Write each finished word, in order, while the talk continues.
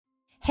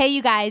Hey,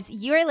 you guys,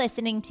 you are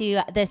listening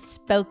to the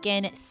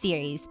Spoken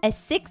series, a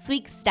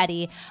 6-week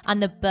study on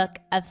the book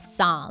of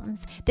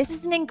Psalms. This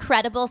is an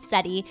incredible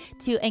study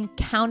to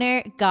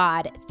encounter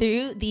God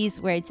through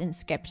these words in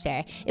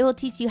Scripture. It will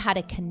teach you how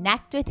to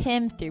connect with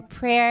Him through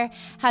prayer,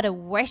 how to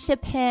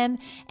worship Him,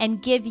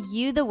 and give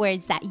you the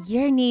words that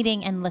you're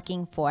needing and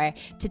looking for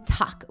to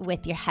talk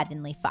with your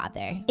Heavenly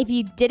Father. If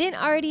you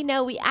didn't already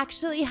know, we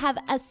actually have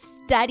a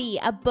study,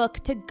 a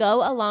book to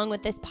go along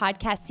with this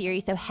podcast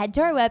series. So head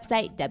to our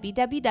website,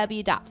 www.forthegirl.com,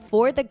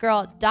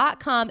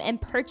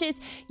 and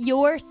purchase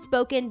your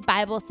Spoken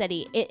Bible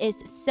study. It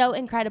is so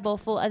incredible,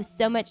 full of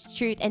so much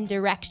truth and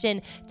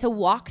direction to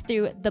walk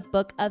through the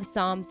book of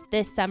Psalms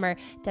this summer.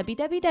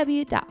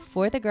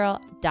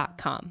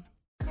 www.forthegirl.com.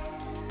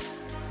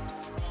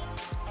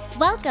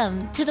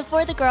 Welcome to the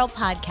For the Girl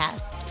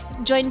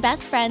podcast. Join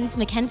best friends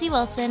Mackenzie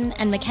Wilson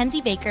and Mackenzie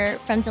Baker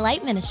from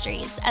Delight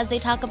Ministries as they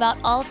talk about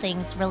all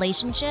things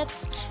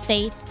relationships,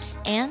 faith,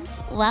 and,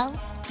 well,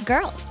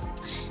 girls.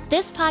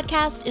 This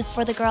podcast is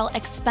for the girl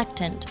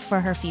expectant for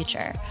her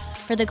future,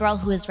 for the girl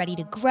who is ready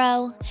to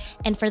grow,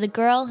 and for the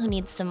girl who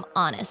needs some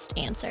honest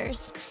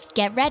answers.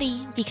 Get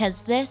ready,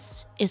 because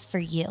this is for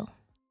you.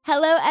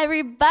 Hello,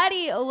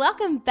 everybody.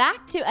 Welcome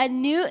back to a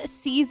new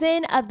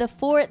season of the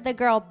For the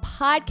Girl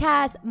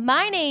podcast.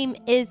 My name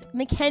is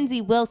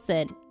Mackenzie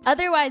Wilson,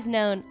 otherwise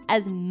known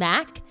as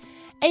Mac.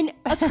 And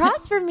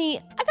across from me,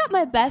 I got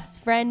my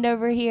best friend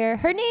over here.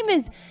 Her name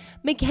is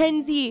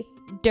Mackenzie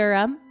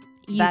Durham.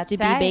 Used to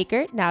be right.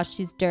 Baker. Now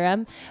she's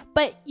Durham.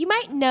 But you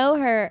might know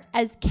her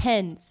as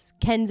Ken's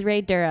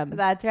Ray Durham.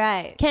 That's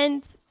right.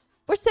 Ken's,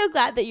 we're so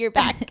glad that you're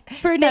back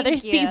for another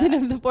season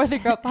of the For the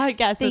Girl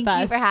podcast with us.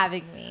 Thank you for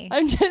having me.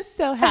 I'm just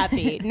so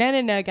happy.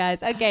 No,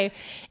 guys. Okay.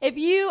 If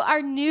you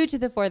are new to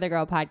the For the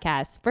Girl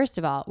podcast, first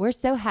of all, we're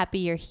so happy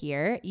you're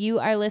here. You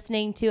are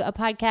listening to a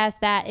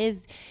podcast that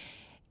is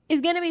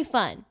going to be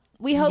fun.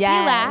 We hope you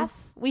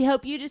laugh. We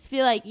hope you just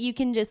feel like you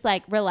can just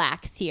like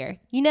relax here.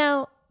 You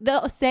know,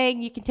 the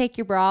saying you can take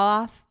your bra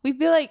off. We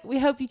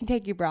hope you can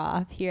take your bra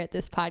off here at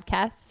this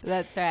podcast.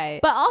 That's right.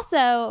 But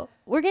also,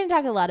 we're going to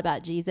talk a lot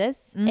about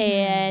Jesus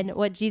and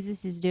what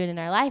Jesus is doing in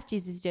our life,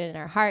 Jesus is doing in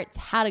our hearts,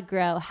 how to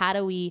grow, how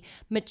do we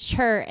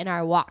mature in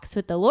our walks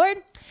with the Lord.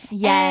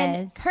 Yes.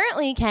 And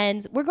currently,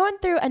 Ken's, we're going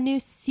through a new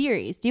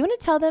series. Do you want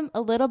to tell them a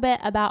little bit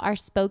about our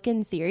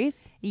Spoken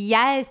series?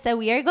 Yes. So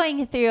we are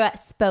going through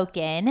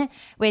Spoken,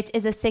 which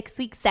is a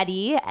 6-week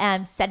study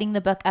studying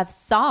the book of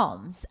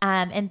Psalms.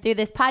 And through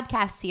this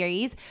podcast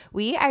series,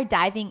 we are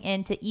diving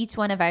into each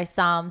one of our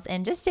Psalms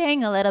and just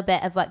sharing a little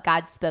bit of what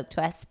God spoke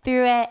to us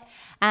through it.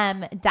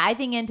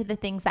 Diving into the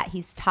things that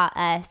He's taught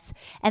us.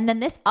 And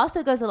then this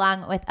also goes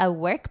along with a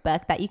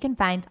workbook that you can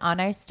find on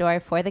our store,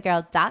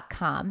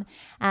 forthegirl.com.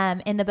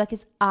 And the book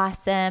is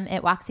awesome.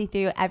 It walks you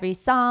through every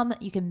psalm.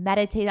 You can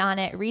meditate on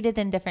it, read it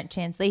in different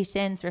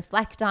translations,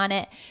 reflect on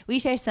it. We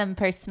share some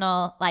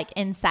personal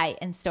insight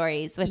and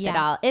stories with it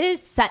all. It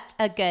is such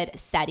a good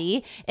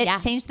study. It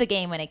changed the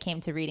game when it came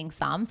to reading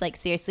Psalms.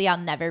 Seriously, I'll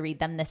never read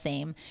them the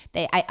same.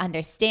 I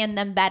understand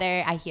them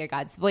better. I hear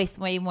God's voice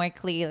way more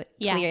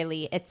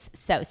clearly. It's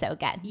so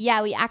good.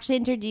 Yeah, we actually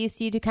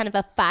introduce you to kind of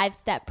a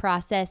 5-step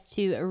process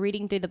to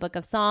reading through the book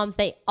of Psalms.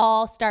 They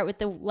all start with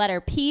the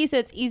letter P, so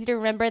it's easy to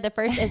remember. The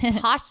first is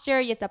posture.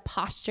 You have to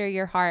posture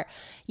your heart,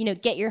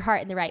 get your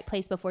heart in the right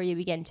place before you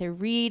begin to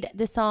read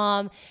the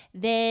psalm.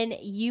 Then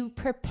you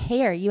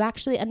prepare. You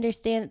actually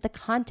understand the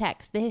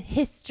context, the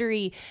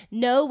history,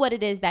 know what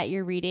it is that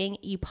you're reading.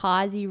 You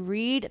pause, you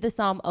read the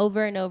psalm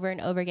over and over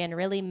and over again,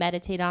 really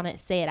meditate on it,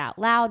 say it out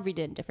loud, read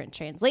it in different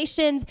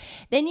translations.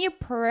 Then you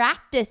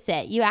practice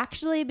it. You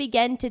actually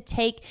begin to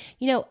take,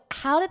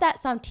 how did that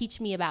psalm teach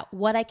me about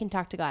what I can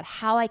talk to God,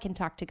 how I can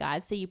talk to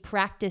God? So you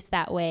practice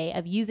that way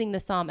of using the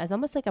psalm as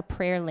almost like a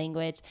prayer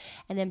language.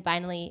 And then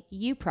finally,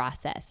 you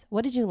process.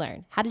 What did you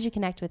learn? How did you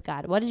connect with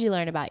God? What did you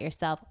learn about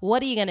yourself?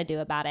 What are you going to do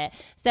about it?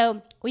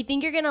 So we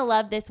think you're going to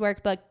love this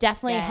workbook.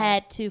 Definitely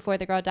head to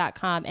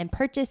forthegirl.com and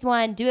purchase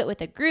one. Do it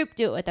with a group.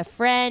 Do it with a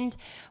friend.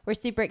 We're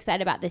super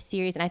excited about this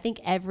series. And I think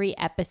every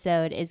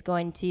episode is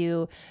going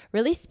to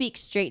really speak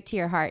straight to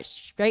your heart,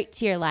 straight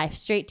to your life,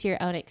 straight to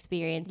your own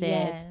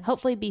experiences,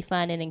 hopefully be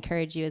fun and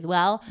encourage you as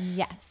well.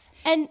 Yes.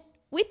 And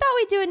we thought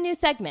we'd do a new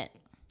segment,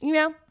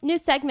 new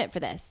segment for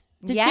this.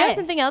 Did you have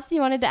something else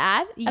you wanted to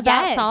add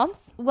about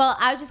Psalms? Well,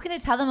 I was just going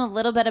to tell them a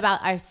little bit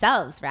about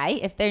ourselves,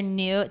 right? If they're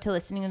new to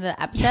listening to the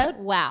episode.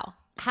 Wow.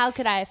 How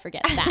could I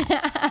forget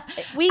that?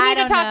 We need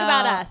to talk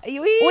about us.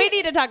 We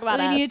need to talk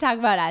about us. We need to talk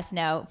about us.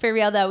 No, for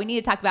real though, we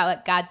need to talk about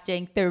what God's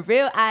doing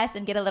through us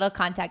and get a little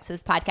context to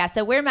this podcast.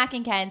 So we're Mac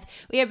and Ken's.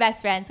 We are best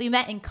friends. We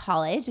met in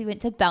college. We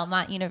went to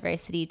Belmont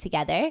University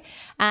together.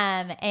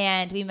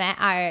 And we met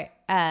our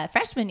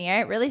freshman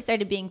year, really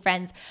started being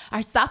friends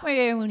our sophomore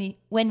year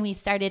when we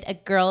started a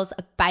girls'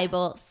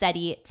 Bible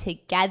study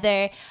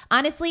together.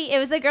 Honestly, it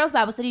was a girls'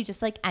 Bible study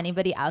just like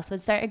anybody else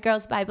would start a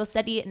girls' Bible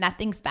study.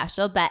 Nothing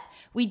special, but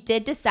we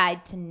did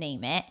decide to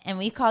name it, and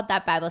we called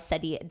that Bible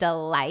study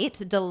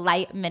Delight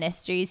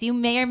Ministries. You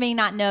may or may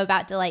not know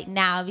about Delight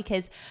now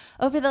because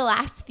over the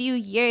last few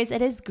years,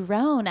 it has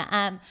grown.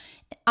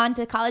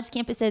 onto college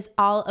campuses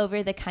all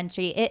over the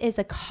country. It is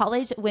a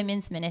college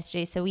women's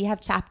ministry. So we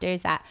have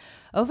chapters at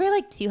over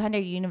like 200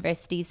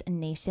 universities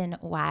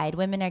nationwide.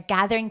 Women are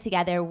gathering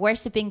together,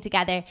 worshiping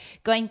together,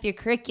 going through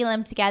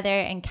curriculum together,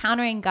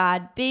 encountering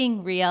God,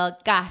 being real.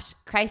 Gosh,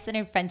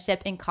 Christ-centered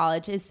friendship in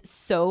college is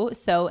so,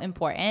 so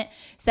important.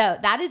 So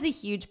that is a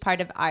huge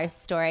part of our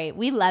story.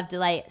 We love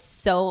Delight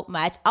so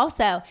much.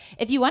 Also,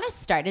 if you want to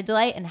start a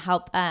Delight and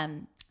help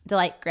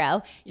Delight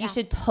grow, you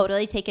should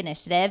totally take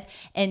initiative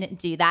and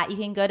do that. You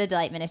can go to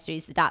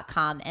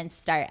delightministries.com and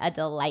start a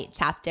Delight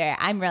chapter.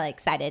 I'm really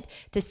excited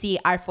to see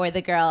our For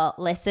the Girl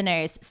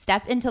listeners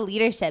step into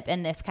leadership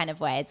in this kind of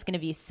way. It's going to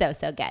be so,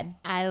 so good.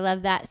 I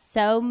love that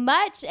so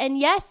much. And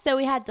yes, so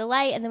we had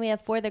Delight, and then we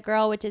have For the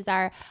Girl, which is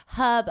our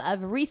hub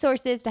of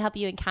resources to help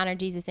you encounter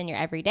Jesus in your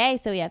everyday.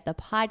 So we have the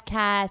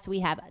podcast. We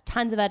have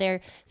tons of other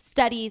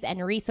studies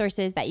and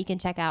resources that you can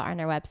check out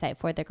on our website,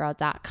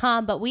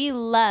 forthegirl.com. But we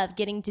love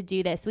getting to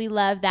do this. We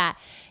love that,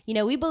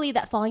 we believe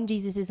that following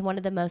Jesus is one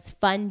of the most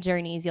fun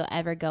journeys you'll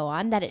ever go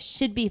on, that it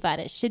should be fun.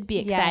 It should be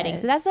exciting.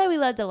 Yes. So that's why we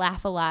love to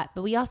laugh a lot.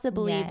 But we also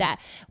believe that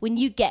when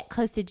you get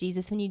close to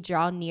Jesus, when you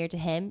draw near to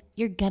him,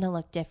 you're going to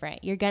look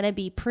different. You're going to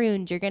be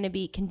pruned. You're going to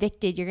be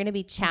convicted. You're going to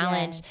be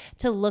challenged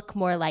to look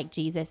more like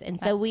Jesus. And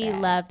so we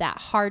love that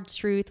hard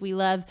truth. We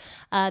love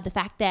the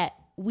fact that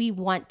we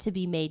want to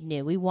be made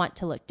new. We want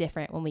to look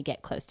different when we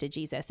get close to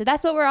Jesus. So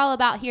that's what we're all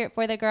about here at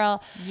For the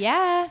Girl.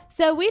 Yeah.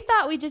 So we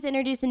thought we'd just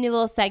introduce a new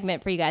little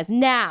segment for you guys.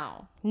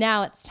 Now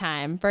it's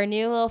time for a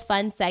new little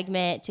fun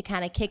segment to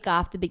kind of kick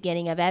off the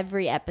beginning of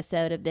every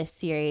episode of this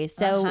series.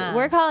 So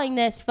we're calling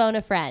this Phone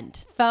a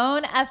Friend.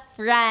 Phone a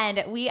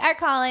Friend. We are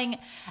calling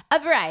a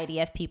variety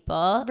of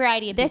people.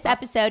 This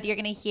episode, you're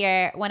going to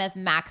hear one of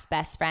Mac's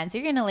best friends.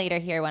 You're going to later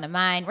hear one of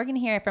mine. We're going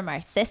to hear from our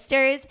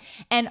sisters.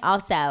 And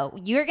also,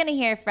 you're going to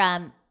hear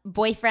from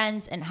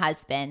boyfriends and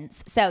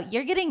husbands. So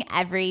you're getting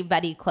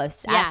everybody close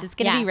to us. It's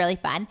going to be really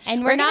fun.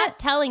 And we're not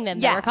telling them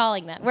that we're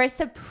calling them. We're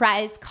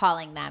surprise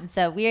calling them.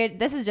 So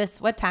this is just,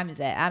 what time is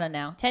it? I don't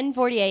know.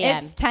 10:40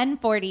 a.m. It's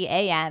 10:40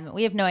 a.m.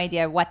 We have no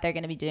idea what they're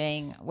going to be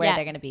doing, where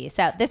they're going to be.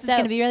 So this is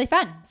going to be really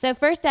fun. So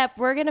first up,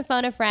 we're going to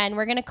phone a friend.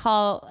 We're going to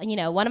call,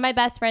 one of my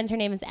best friends. Her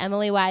name is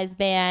Emily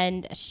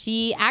Weisband.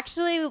 She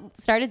actually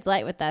started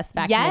Delight with us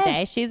back in the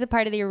day. She's a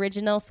part of the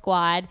original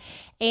squad.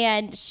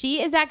 And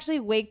she is actually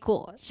way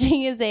cool.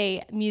 She is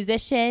a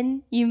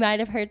musician. You might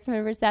have heard some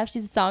of her stuff.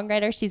 She's a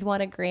songwriter. She's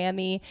won a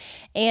Grammy.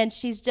 And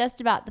she's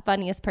just about the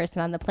funniest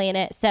person on the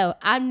planet. So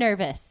I'm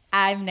nervous.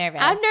 I'm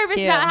nervous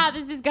too. About how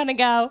this is going to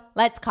go.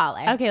 Let's call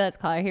her. Okay, let's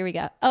call her. Here we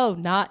go. Oh,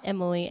 not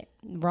Emily.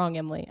 Wrong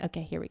Emily.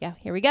 Okay, here we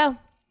go.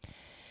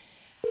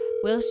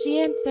 Will she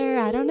answer?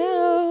 I don't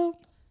know.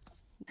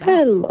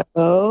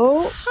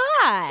 Hello.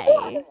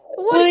 Hi.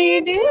 What are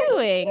you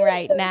doing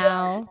right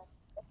now?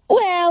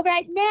 Well,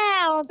 right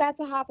now I'm about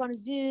to hop on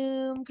a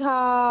Zoom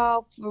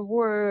call for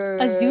work.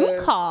 A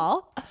Zoom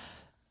call?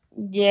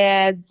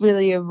 Yeah,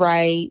 really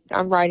right.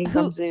 I'm writing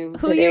on Zoom.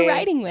 Who are you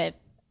writing with?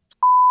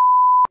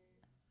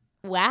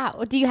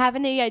 Wow. Do you have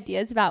any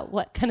ideas about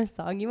what kind of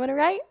song you want to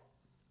write?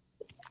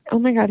 Oh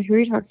my God, who are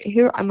you talking?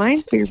 Who am I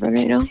in speakerphone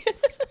right now?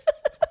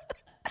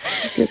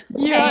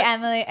 Hey,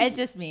 Emily, it's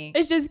just me.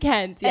 It's just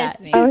Kent. Yeah. It's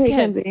me. Oh, hey,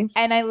 Kenzie.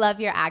 And I love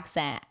your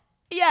accent.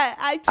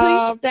 Yeah,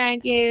 Oh,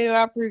 thank you.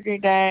 I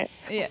appreciate that.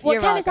 Yeah, what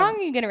kind of song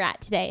are you going to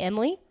write today,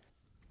 Emily?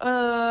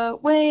 Well,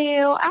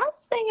 I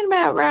was thinking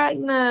about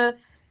writing a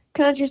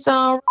country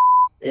song.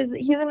 He's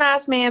a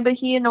nice man, but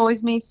he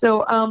annoys me.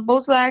 So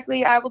most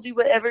likely I will do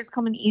whatever's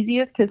coming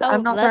easiest because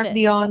I'm not trying to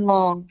be on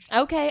long.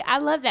 Okay, I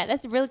love that.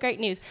 That's really great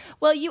news.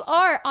 Well, you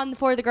are on the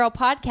For the Girl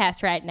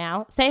podcast right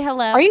now. Say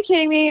hello. Are you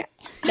kidding me?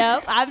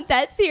 No, I'm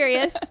dead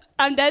serious.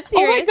 Oh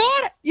my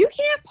God, you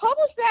can't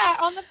publish that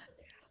on the.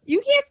 You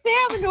can't say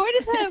I'm annoyed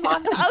at him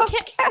on the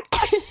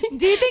podcast.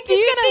 Do you think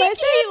he's going to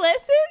listen? He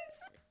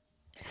listens?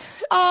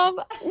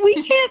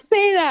 We can't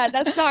say that.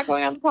 That's not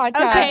going on the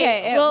podcast.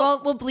 Okay,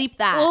 we'll bleep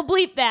that. We'll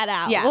bleep that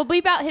out. Yeah. We'll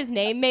bleep out his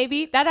name,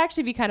 maybe. That'd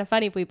actually be kind of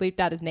funny if we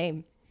bleeped out his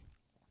name.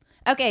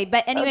 Okay,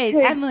 but anyways,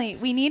 Emily,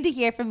 we need to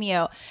hear from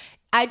you.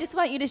 I just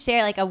want you to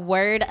share like a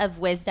word of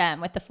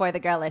wisdom with the For the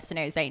Girl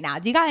listeners right now.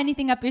 Do you got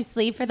anything up your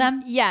sleeve for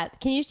them? Yeah.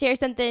 Can you share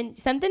something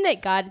that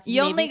God's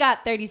You only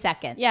got 30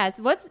 seconds. Yes.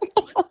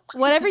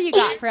 Whatever you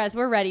got for us,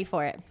 we're ready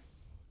for it.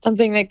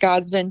 Something that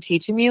God's been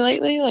teaching me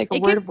lately, like a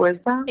word of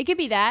wisdom. It could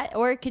be that,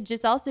 or it could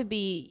just also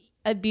be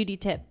a beauty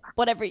tip.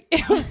 Whatever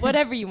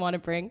you want to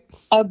bring.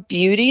 A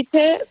beauty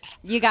tip?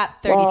 You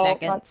got 30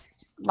 seconds.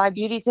 My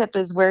beauty tip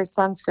is wear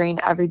sunscreen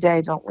every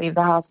day. Don't leave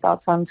the house without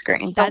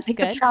sunscreen. Don't take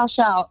the trash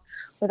out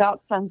without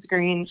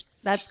sunscreen.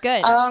 That's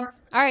good. All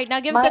right,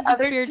 now give us something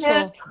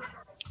spiritual.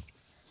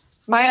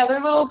 My other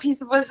little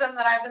piece of wisdom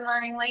that I've been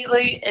learning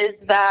lately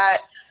is that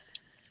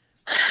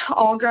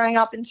all growing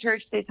up in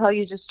church, they tell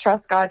you just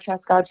trust God,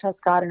 trust God,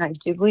 trust God. And I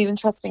do believe in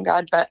trusting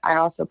God, but I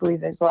also believe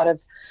there's a lot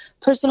of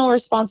personal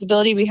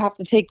responsibility we have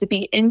to take to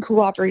be in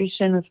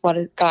cooperation with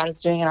what God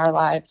is doing in our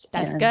lives.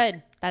 That's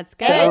good. That's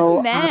good. So,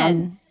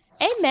 Amen.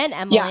 Amen,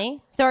 Emily. Yeah,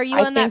 so are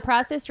you in that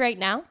process right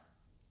now?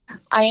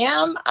 I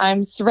am.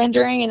 I'm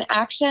surrendering in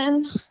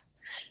action.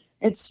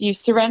 It's you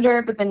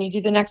surrender, but then you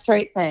do the next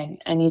right thing,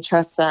 and you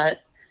trust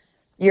that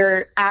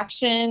your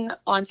action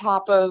on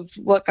top of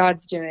what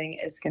God's doing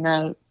is going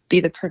to be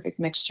the perfect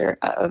mixture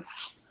of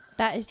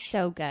That is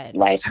so good.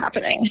 life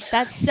happening.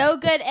 That's so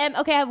good.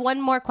 Okay, I have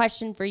one more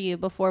question for you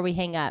before we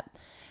hang up.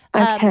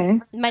 Okay.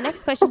 My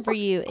next question for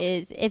you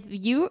is if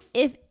we were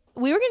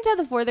going to tell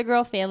the For the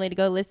Girl family to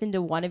go listen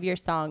to one of your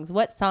songs,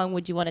 what song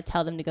would you want to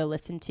tell them to go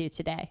listen to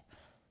today?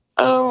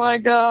 Oh my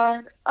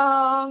God.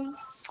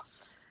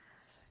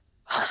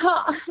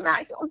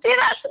 Mac, don't do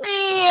that to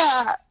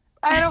me.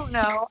 I don't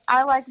know.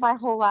 I like my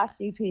whole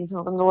last EP.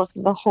 Told them to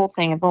listen to the whole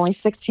thing. It's only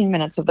 16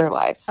 minutes of their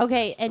life.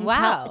 Okay, and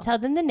Wow. tell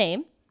them the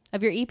name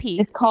of your EP.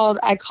 It's called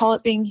I Call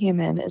It Being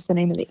Human is the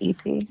name of the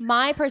EP.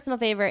 My personal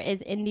favorite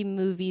is Indie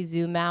Movie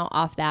Zoom Out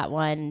off that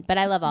one, but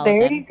I love all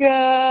There of them. you go.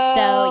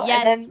 So, And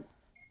yes. then-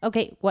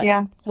 Okay,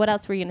 Yeah. what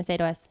else were you going to say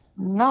to us?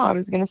 No, I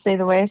was going to say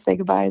The Way I Say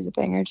Goodbye is a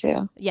banger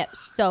too. Yep,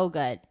 so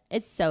good.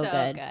 It's so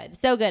good. good.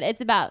 So good. It's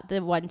about the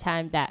one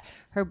time that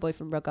her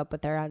boyfriend broke up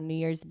with her on New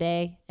Year's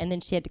Day, and then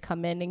she had to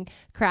come in and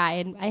cry,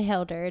 and I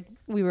held her. And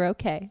we were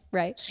okay,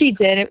 right? She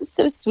did. It was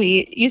so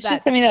sweet. You should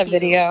That's send me that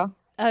cute. video.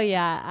 Oh,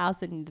 yeah. I'll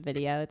send you the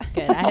video. It's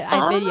good.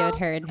 I videoed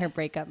her in her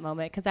breakup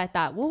moment because I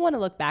thought we'll want to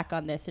look back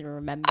on this and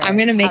remember I'm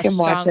gonna make how him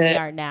watch strong we it.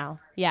 are now.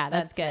 Yeah,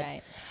 that's good.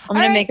 right. I'm going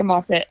All to right. make him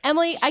watch it.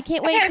 Emily, I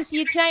can't wait to see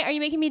you tonight. Are you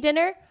making me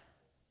dinner?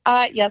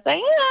 Yes, I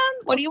am.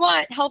 What do you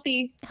want?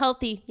 Healthy.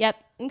 Healthy. Yep.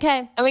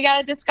 Okay. And we got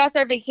to discuss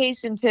our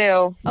vacation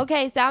too.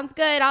 Okay. Sounds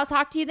good. I'll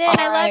talk to you then. All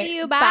I love right.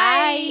 you.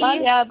 Bye.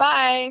 Love ya.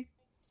 Bye.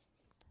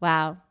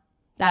 Wow.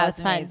 That was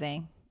fun.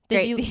 amazing. Did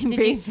Great you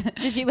debrief.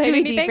 did you learn Do we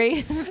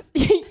anything?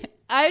 debrief?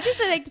 I would just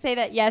like to say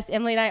that yes,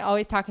 Emily and I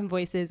always talk in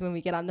voices when we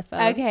get on the phone.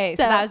 Okay,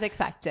 so that was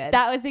expected.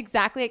 that was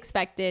exactly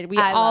expected. We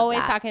I love always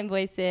that. talk in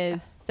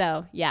voices.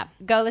 So yeah.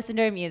 Go listen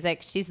to her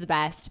music. She's the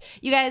best.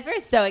 You guys, we're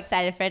so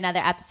excited for another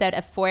episode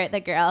of For the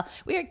Girl.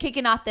 We are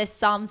kicking off this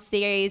Psalm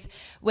series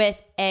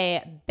with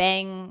a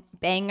banger.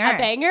 A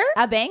banger?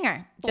 A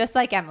banger. Just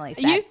like Emily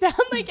said. You sound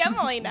like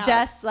Emily now.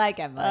 Just like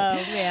Emily. Oh,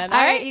 man. All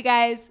All right, right. you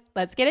guys,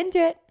 let's get into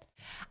it.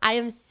 I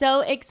am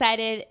so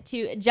excited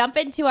to jump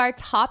into our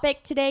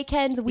topic today,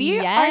 Kens. We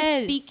are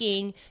Yes.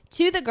 speaking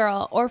to the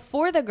girl or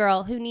for the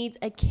girl who needs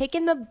a kick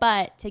in the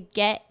butt to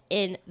get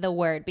in the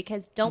word,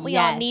 because don't we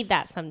all Yes. need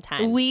that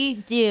sometimes? We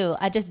do.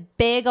 A just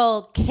big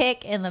old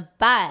kick in the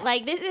butt.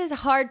 Like, this is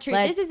hard truth.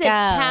 Let's This is a go.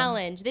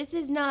 challenge. This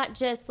is not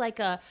just like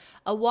a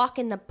walk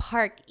in the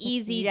park,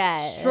 easy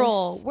Yes.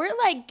 stroll. We're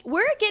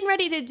getting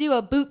ready to do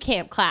a boot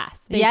camp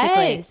class,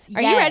 basically. Yes.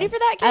 Are you ready for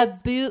that, kids?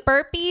 A boot.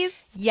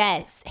 Burpees.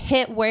 Yes.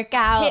 Hit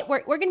workout.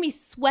 We're going to be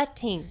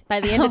sweating by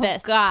the end of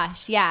this. Oh,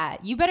 gosh. Yeah.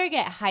 You better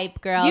get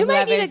hype, girl. You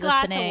might need a whoever's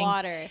glass listening. of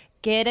water.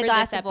 Get a for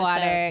glass this of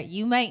water. episode.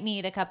 You might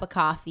need a cup of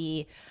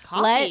coffee.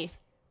 Coffee?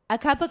 A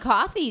cup of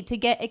coffee to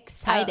get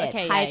excited,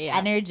 okay, yeah, hype, yeah.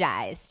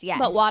 energized. Yes.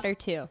 But water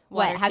too.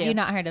 What? Water Have too. you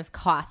not heard of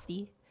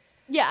coffee?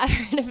 Yeah,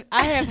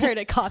 I have heard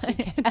of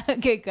coffee.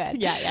 Okay,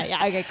 good.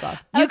 Yeah. Okay, cool.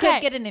 You Okay.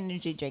 could get an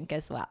energy drink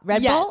as well.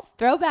 Red Yes. Bull?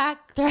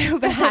 Throwback. Throw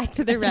back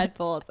to the Red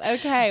Bulls.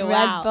 Okay, Red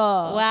wow.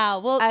 Bull. Wow.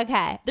 Well,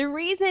 Okay. the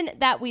reason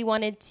that we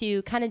wanted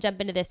to kind of jump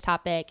into this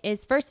topic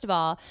is, first of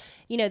all,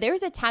 there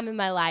was a time in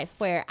my life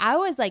where I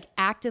was like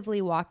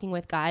actively walking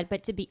with God,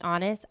 but to be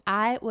honest,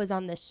 I was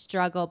on the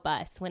struggle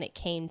bus when it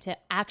came to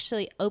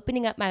actually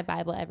opening up my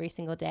Bible every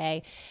single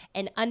day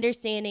and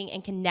understanding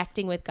and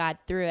connecting with God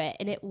through it.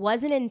 And it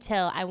wasn't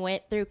until I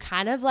went through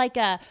kind of like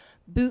a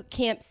boot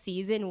camp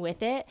season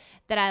with it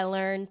that I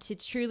learned to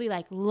truly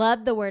like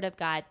love the word of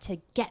God, to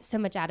get so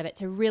much out of it,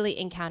 to really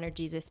encounter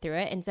Jesus through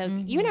it. And so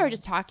you and I were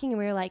just talking and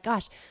we were like,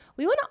 gosh,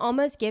 we want to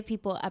almost give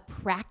people a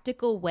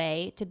practical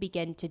way to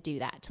begin to do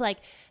that, to like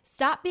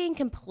stop being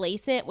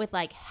complacent with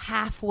like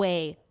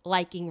halfway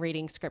liking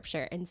reading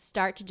scripture and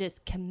start to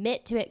just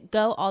commit to it,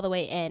 go all the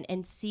way in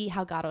and see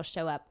how God will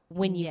show up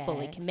when you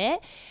fully Yes. commit.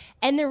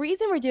 And the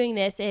reason we're doing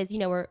this is,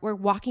 we're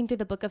walking through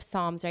the book of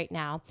Psalms right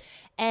now.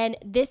 And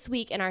this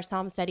week in our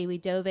Psalm study, we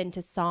dove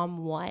into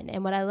Psalm 1.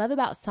 And what I love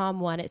about Psalm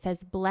 1, it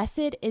says,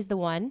 "Blessed is the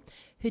one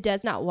who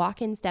does not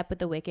walk in step with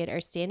the wicked, or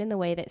stand in the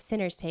way that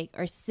sinners take,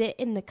 or sit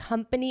in the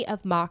company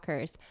of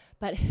mockers,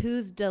 but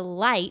whose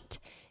delight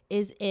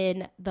is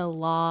in the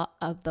law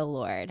of the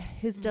Lord,"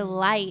 whose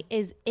delight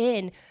is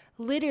in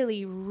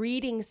literally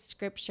reading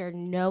scripture,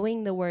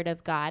 knowing the word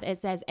of God. It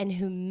says, "and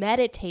who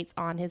meditates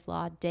on his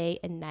law day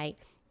and night.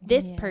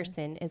 This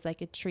person is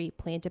like a tree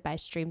planted by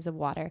streams of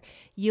water,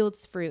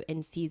 yields fruit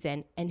in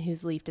season, and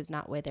whose leaf does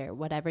not wither.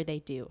 Whatever they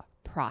do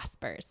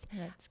prospers."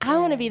 I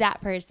want to be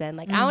that person.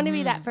 Like, I want to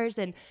be that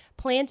person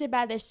planted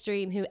by this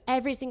stream who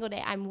every single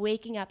day I'm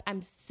waking up,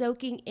 I'm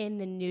soaking in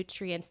the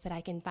nutrients that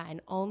I can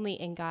find only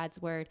in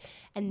God's word.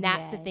 And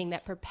that's the thing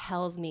that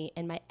propels me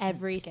in my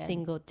every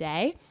single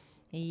day.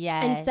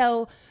 Yes. And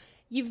so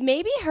you've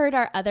maybe heard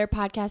our other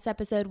podcast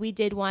episode. We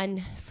did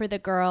one for the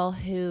girl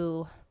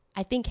who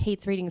I think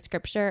hates reading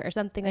scripture or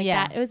something like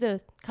Yeah. that. It was a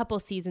couple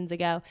seasons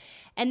ago.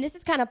 And this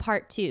is kind of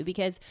part 2,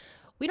 because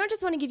we don't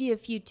just want to give you a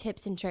few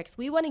tips and tricks.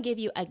 We want to give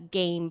you a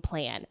game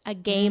plan,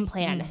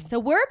 So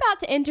we're about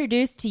to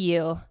introduce to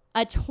you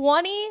a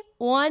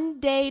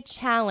 21-day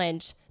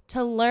challenge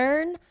to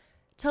learn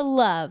to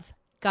love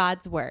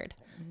God's word.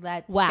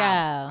 Let's Wow.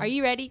 go. Are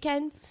you ready,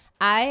 Kens?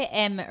 I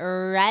am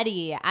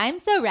ready. I'm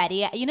so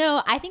ready. You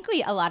know, I think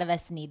a lot of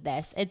us need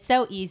this. It's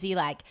so easy.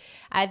 Like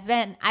I've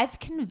been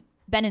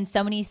in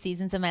so many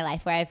seasons of my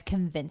life where I've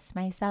convinced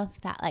myself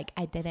that like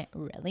I didn't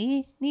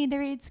really need to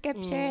read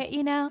scripture,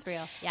 you know? It's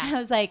real. Yeah. I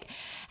was like,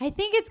 I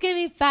think it's going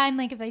to be fun.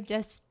 Like if I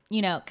just,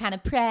 you know, kind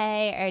of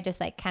pray or just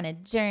like kind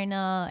of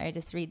journal or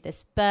just read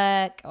this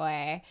book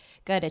or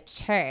go to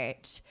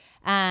church.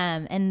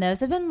 And those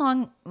have been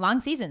long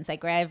seasons,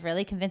 like where I've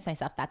really convinced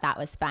myself that that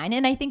was fine.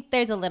 And I think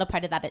there's a little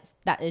part of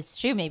that is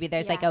true. Maybe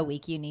there's like a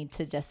week you need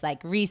to just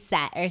like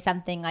reset or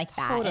something like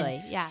that.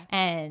 Totally.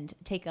 And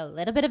take a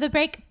little bit of a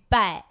break.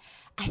 But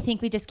I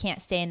think we just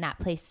can't stay in that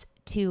place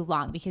too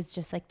long because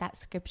just like that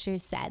scripture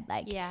said,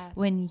 like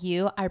when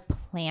you are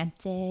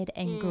planted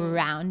and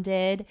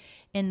grounded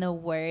in the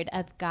word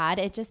of God,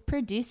 it just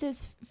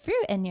produces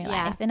fruit in your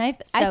life. And I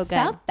felt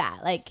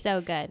that like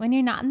so good. When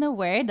you're not in the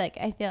word, like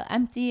I feel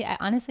empty. I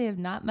honestly have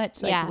not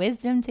much like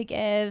wisdom to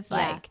give.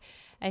 Like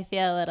I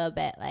feel a little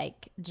bit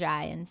like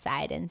dry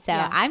inside. And so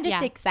I'm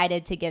just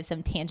excited to give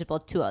some tangible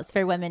tools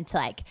for women to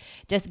like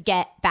just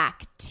get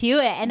back to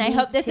it. And I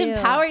hope this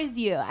empowers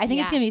you. I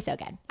think it's going to be so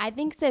good. I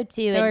think so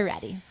too. So we're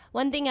ready.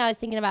 One thing I was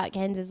thinking about,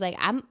 Kens, is like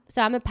I'm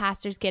a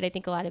pastor's kid. I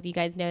think a lot of you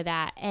guys know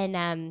that. And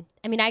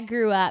I mean, I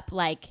grew up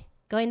like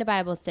going to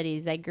Bible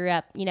studies. I grew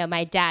up, you know,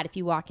 my dad, if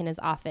you walk in his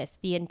office,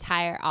 the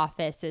entire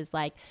office is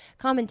like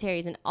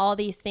commentaries and all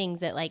these things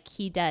that like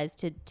he does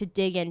to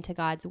dig into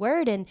God's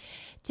word. And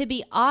to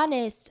be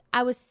honest,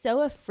 I was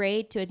so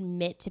afraid to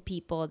admit to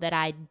people that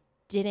I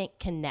didn't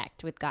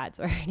connect with God's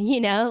word,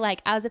 you know,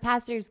 like I was a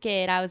pastor's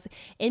kid. I was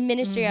in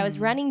ministry. I was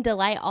running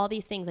Delight, all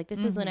these things. Like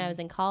this is when I was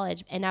in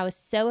college, and I was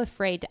so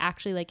afraid to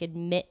actually like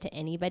admit to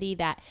anybody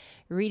that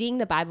reading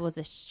the Bible was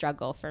a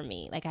struggle for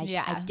me. Like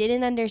I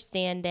didn't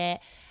understand it.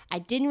 I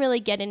didn't really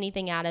get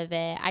anything out of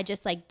it. I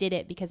just like did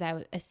it because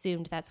I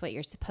assumed that's what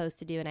you're supposed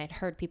to do. And I'd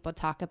heard people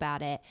talk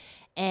about it.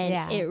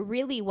 And it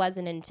really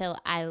wasn't until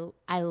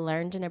I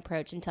learned an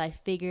approach, until I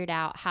figured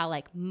out how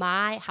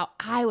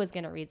I was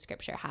going to read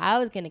scripture, how I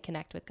was going to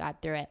connect with God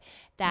through it,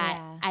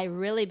 that I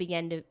really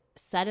began to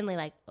suddenly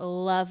like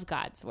love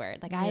God's word.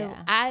 Like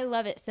I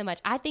love it so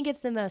much. I think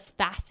it's the most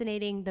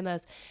fascinating, the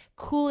most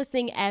coolest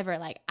thing ever.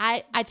 Like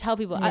I tell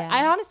people,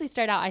 I honestly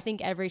start out, I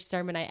think every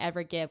sermon I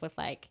ever give with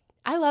like,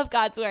 I love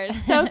God's word.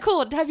 It's so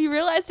cool. Have you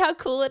realized how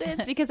cool it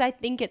is? Because I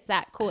think it's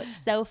that cool. It's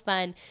so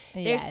fun.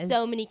 There's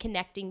so many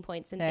connecting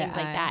points and things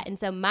like that. And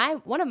so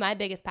one of my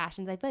biggest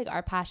passions, I feel like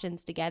our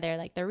passions together,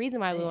 like the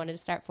reason why we wanted to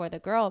start For the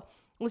Girl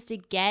was to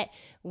get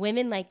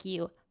women like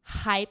you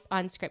hype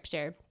on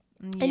scripture.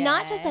 And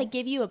not just like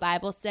give you a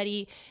Bible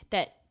study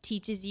that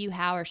teaches you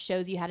how or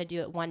shows you how to do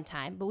it one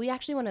time, but we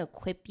actually want to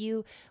equip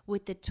you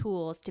with the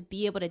tools to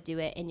be able to do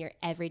it in your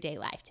everyday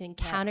life, to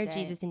encounter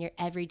Jesus in your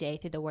everyday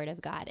through the word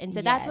of God. And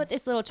so that's what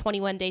this little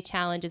 21-day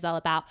challenge is all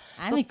about.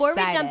 Before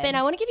we jump in,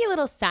 I want to give you a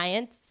little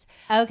science.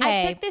 Okay.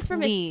 I took this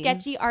from a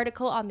sketchy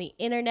article on the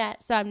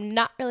internet, so I'm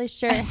not really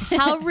sure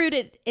how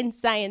rooted in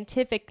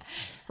scientific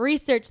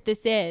research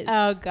this is.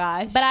 Oh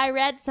gosh. But I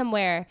read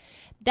somewhere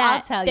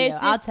that there's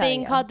this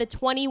thing called the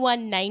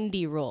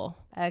 2190 rule.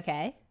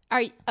 Okay. Are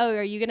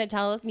you going to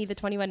tell me the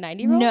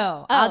 2190 rule?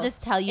 No, I'll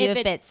just tell you if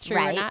it's true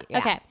right. or not. Yeah.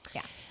 Okay.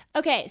 Yeah.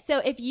 Okay, so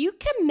if you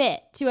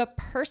commit to a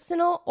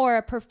personal or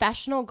a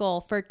professional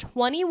goal for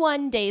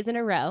 21 days in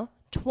a row,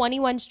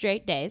 21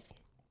 straight days,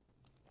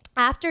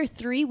 after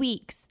 3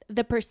 weeks,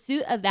 the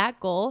pursuit of that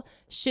goal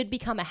should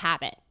become a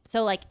habit.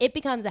 So like it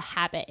becomes a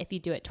habit if you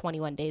do it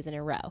 21 days in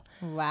a row.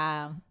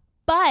 Wow.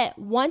 But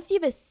once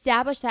you've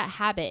established that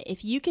habit,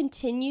 if you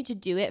continue to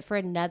do it for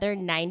another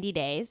 90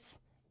 days,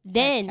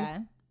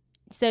 then...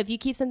 So if you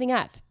keep something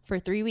up for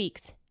 3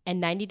 weeks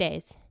and 90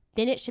 days,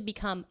 then it should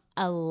become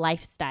a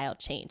lifestyle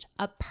change,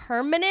 a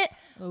permanent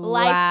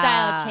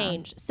lifestyle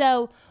change.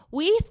 So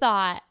we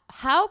thought,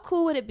 how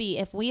cool would it be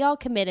if we all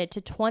committed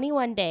to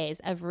 21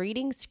 days of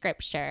reading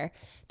scripture,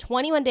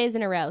 21 days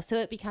in a row, so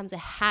it becomes a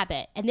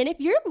habit. And then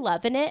if you're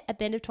loving it at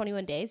the end of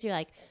 21 days, you're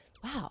like,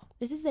 wow,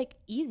 this is like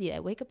easy.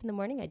 I wake up in the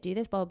morning, I do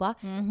this, blah, blah,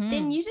 blah.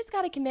 Then you just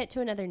got to commit to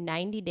another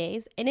 90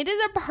 days and it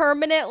is a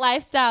permanent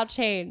lifestyle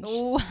change.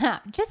 Wow.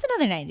 Just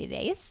another 90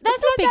 days.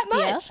 That's not a big that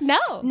deal. much.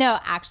 No. No,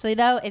 actually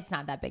though, it's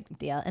not that big a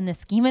deal. In the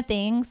scheme of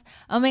things,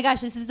 oh my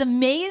gosh, this is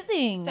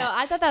amazing. So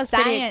I thought that was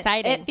pretty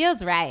exciting. It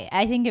feels right.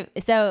 I think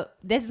so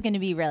this is going to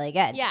be really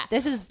good. Yeah.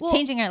 This is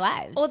changing our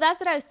lives. Well, that's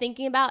what I was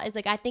thinking about is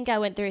like, I think I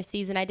went through a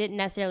season. I didn't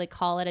necessarily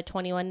call it a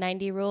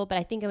 2190 rule, but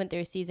I think I went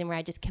through a season where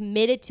I just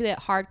committed to it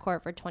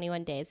hardcore for 21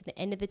 days. At the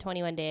end of the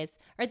 21 days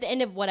or at the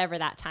end of whatever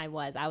that time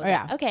was, I was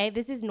like, okay,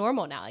 this is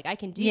normal now. Like I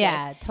can do this.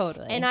 Yeah,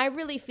 totally. And I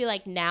really feel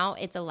like now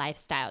it's a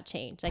lifestyle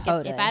change. Like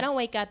if I don't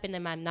wake up and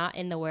then I'm not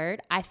in the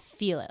word, I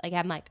feel it. Like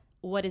I'm like,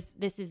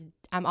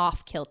 I'm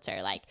off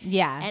kilter. Like,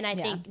 Yeah. And I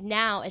think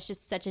now it's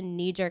just such a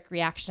knee-jerk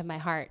reaction of my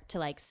heart to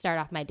like start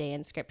off my day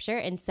in scripture.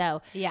 And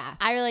so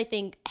I really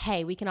think,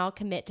 hey, we can all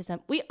commit to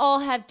we all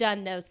have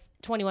done those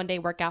 21-day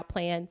workout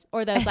plans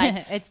or those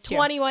like it's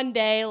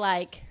 21-day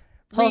like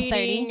Whole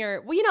reading 30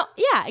 or, well, you know,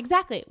 yeah,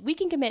 exactly. We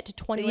can commit to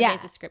 21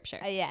 days of scripture.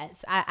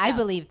 Yes, I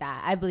believe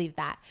that. I believe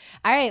that.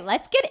 All right,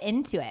 let's get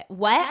into it.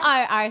 What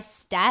are our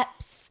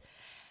steps?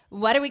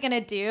 What are we going to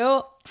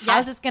do?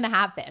 How's this going to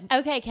happen?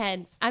 Okay,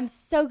 Kens, I'm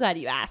so glad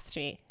you asked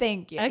me.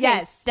 Thank you. Okay,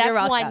 Yes, step you're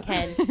welcome. 1,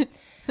 Kens.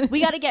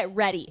 We got to get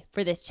ready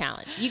for this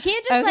challenge. You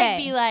can't just like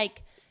be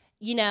like,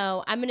 you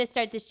know, I'm going to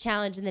start this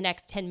challenge in the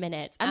next 10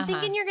 minutes. I'm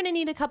thinking you're going to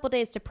need a couple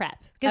days to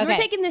prep because we're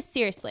taking this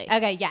seriously.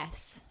 Okay,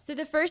 yes. So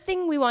the first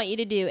thing we want you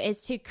to do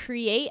is to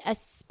create a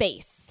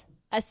space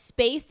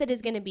that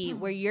is going to be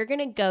where you're going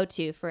to go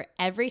to for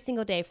every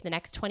single day for the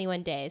next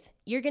 21 days.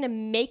 You're going to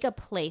make a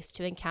place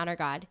to encounter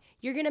God.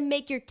 You're going to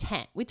make your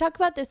tent. We talk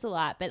about this a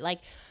lot, but like,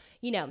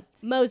 you know,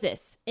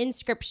 Moses in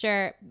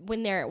scripture,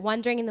 when they're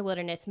wandering in the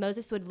wilderness,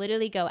 Moses would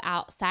literally go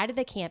outside of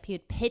the camp. He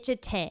would pitch a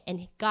tent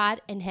and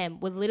God and him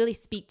would literally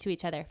speak to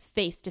each other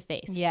face to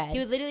face. Yes. He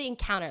would literally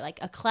encounter, like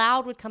a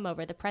cloud would come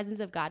over, the presence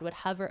of God would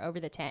hover over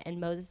the tent and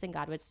Moses and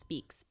God would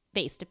speak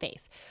face to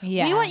face.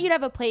 Yeah. We want you to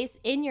have a place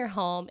in your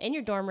home, in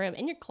your dorm room,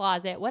 in your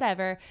closet,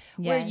 whatever,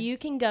 where Yes. you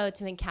can go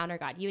to encounter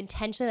God. You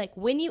intentionally, like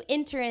when you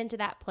enter into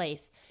that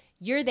place,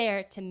 you're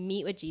there to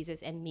meet with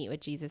Jesus and meet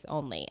with Jesus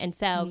only. And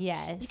so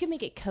Yes. you can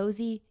make it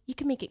cozy. You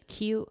can make it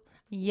cute.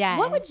 Yes.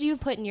 What would you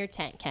put in your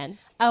tent,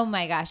 Kens? Oh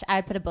my gosh,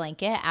 I'd put a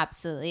blanket,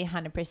 absolutely,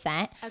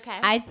 100%. Okay.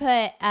 I'd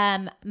put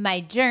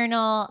my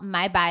journal,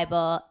 my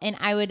Bible, and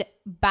I would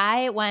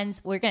buy ones,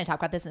 we're going to talk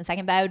about this in a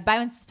second, but I would buy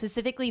ones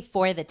specifically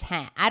for the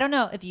tent. I don't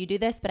know if you do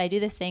this, but I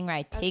do this thing where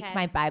I take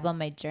my Bible and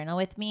my journal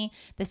with me,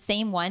 the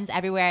same ones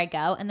everywhere I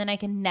go, and then I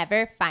can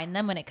never find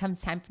them when it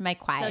comes time for my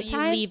quiet So you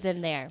time. leave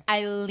them there.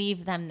 I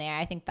leave them there.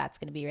 I think that's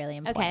going to be really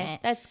important. Okay,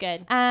 that's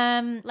good.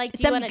 Like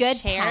do you some want a good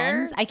chair?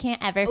 pens. I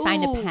can't ever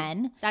find a Ooh,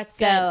 pen. that's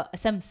so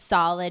some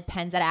solid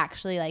pens that I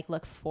actually like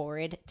look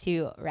forward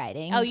to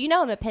writing. Oh, you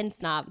know I'm a pen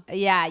snob.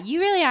 Yeah, you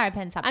really are a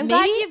pen snob. I'm Maybe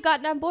glad you've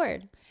gotten on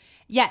board.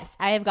 yes,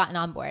 I have gotten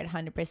on board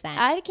 100%.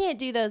 I can't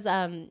do those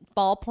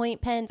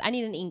ballpoint pens. I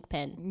need an ink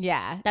pen.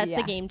 Yeah, That's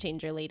yeah. a game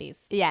changer,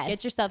 ladies. Yes.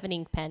 Get yourself an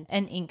ink pen.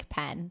 An ink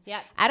pen.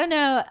 Yep. I don't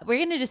know. We're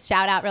going to just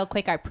shout out real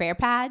quick our prayer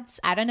pads.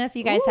 I don't know if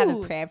you guys have a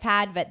Ooh. prayer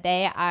pad, but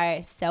they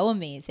are so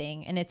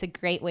amazing and it's a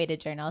great way to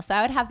journal. So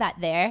I would have that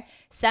there.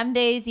 Some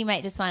days you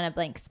might just want a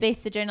blank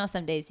space to journal.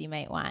 Some days you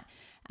might want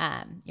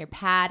your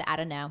pad. I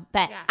don't know.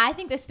 But I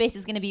think this space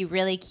is going to be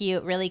really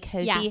cute, really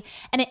cozy. Yeah.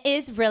 And it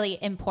is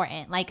really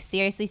important. Like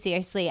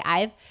seriously,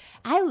 I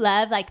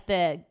love like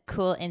the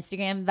cool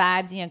Instagram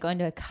vibes, you know, going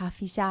to a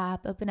coffee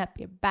shop, open up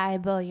your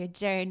Bible, your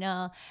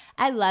journal.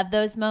 I love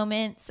those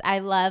moments. I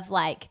love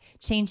like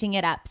changing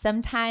it up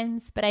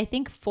sometimes. But I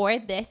think for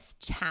this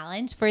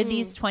challenge, for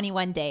these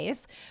 21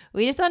 days,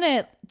 we just want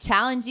to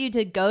challenge you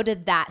to go to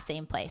that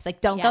same place. Like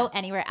don't go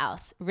anywhere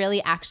else.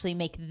 Really actually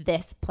make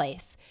this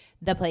place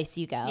the place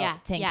you go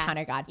to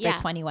encounter God for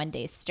 21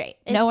 days straight.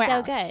 It's Nowhere so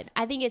else. good.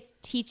 I think it's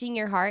teaching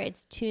your heart.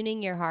 It's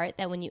tuning your heart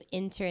that when you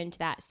enter into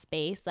that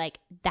space, like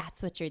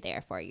that's what you're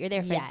there for. You're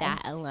there for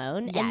that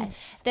alone. Yes. And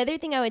the other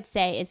thing I would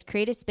say is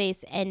create a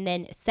space and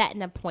then set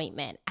an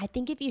appointment. I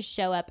think if you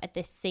show up at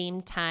the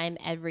same time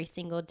every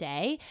single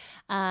day,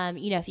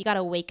 you know, if you got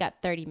to wake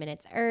up 30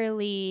 minutes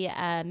early,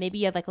 maybe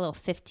you have like a little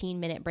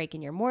 15-minute break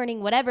in your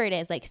morning, whatever it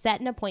is, like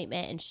set an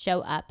appointment and show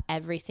up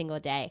every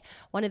single day.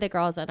 One of the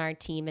girls on our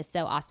team is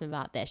so awesome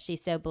about this. She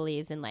so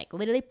believes in like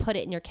literally put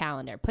it in your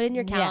calendar. Put in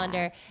your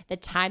calendar the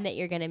time that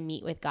you're going to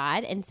meet with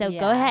God. And so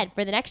go ahead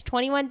for the next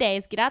 21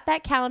 days, get out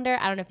that calendar.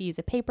 I don't know if you use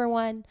a paper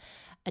one,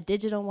 a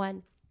digital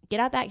one. Get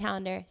out that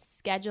calendar,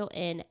 schedule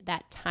in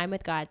that time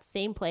with God,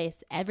 same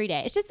place every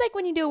day. It's just like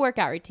when you do a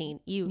workout routine.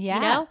 You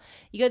know,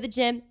 you go to the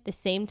gym the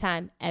same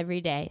time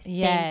every day.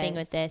 Same thing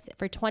with this.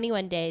 For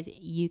 21 days,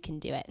 you can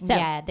do it. So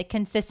yeah, the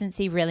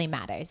consistency really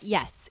matters.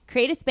 yes,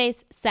 create a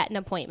space, set an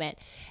appointment.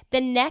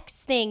 The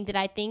next thing that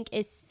I think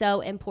is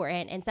so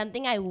important and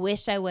something I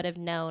wish I would have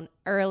known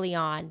early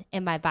on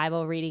in my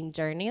Bible reading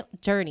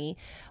journey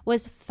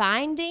was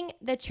finding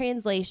the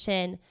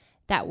translation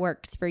that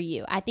works for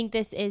you. I think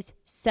this is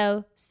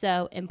so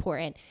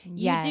important.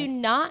 Yes. You do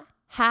not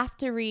have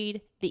to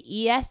read the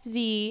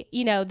ESV,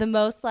 you know, the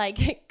most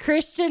like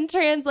Christian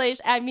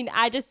translation. I mean,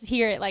 I just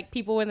hear it like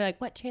people when they're like,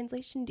 what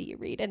translation do you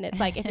read? And it's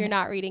like, if you're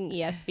not reading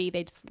ESV,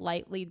 they just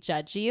lightly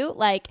judge you.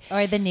 Like,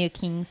 Or the New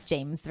King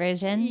James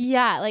Version.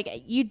 yeah, like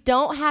you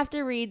don't have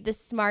to read the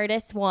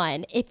smartest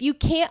one if you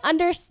can't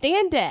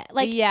understand it.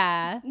 Like,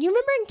 yeah. you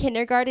remember in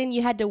kindergarten,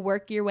 you had to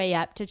work your way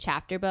up to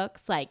chapter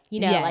books. Like, you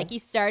know, like you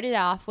started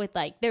off with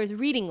like, there was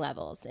reading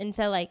levels. And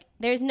so like,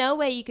 there's no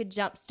way you could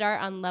jump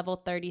start on level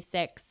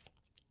 36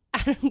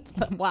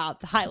 wow,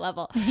 it's a high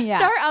level. Yeah.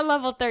 Start on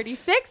level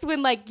 36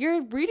 when like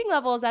your reading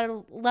level is at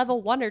a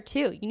level 1 or 2.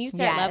 You need to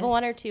start at level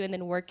 1 or 2 and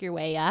then work your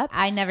way up.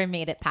 I never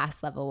made it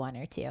past level 1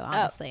 or 2,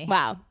 honestly.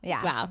 Wow.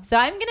 Yeah. Wow. So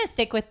I'm going to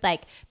stick with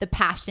like the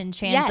Passion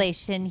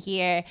Translation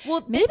here.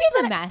 Well, maybe this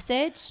is the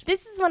message.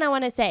 This is what I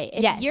want to say.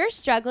 If you're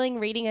struggling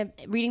reading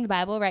the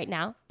Bible right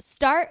now,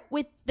 start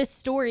with the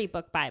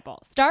storybook Bible.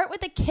 Start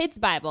with the kids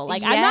Bible.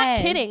 Like I'm not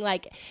kidding.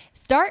 Like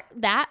start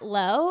that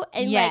low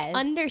and like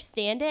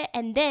understand it,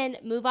 and then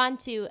move on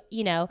to,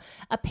 you know,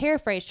 a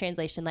paraphrase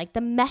translation like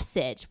the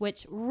Message,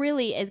 which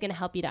really is going to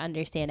help you to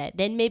understand it.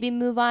 Then maybe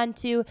move on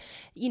to,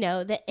 you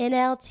know, the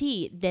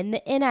NLT, then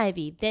the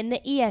NIV, then the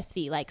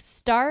ESV. Like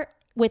start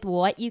with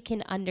what you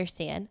can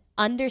understand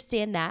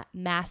that,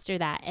 master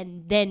that,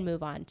 and then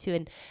move on to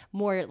a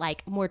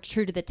more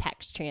true to the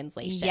text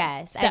translation.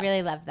 Yes, so, I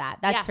really love that.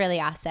 That's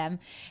really awesome.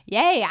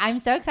 Yay, I'm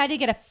so excited to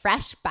get a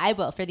fresh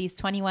Bible for these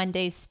 21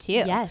 days too.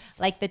 Yes.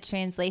 Like the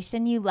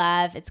translation you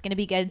love, it's going to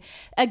be good.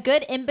 A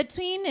good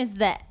in-between is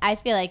I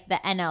feel like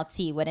the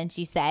NLT, wouldn't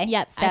you say?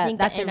 Yep, so I think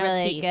that's the a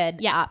really NLT.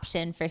 good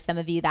option for some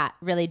of you that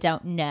really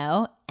don't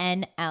know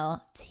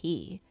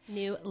NLT.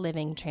 New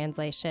Living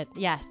Translation.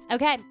 Yes.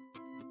 Okay.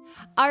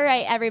 All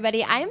right,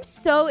 everybody. I am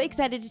so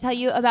excited to tell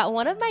you about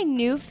one of my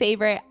new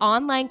favorite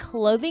online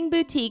clothing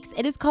boutiques.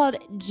 It is called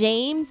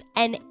James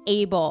and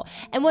Abel.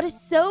 And what is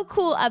so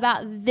cool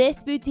about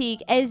this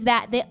boutique is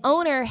that the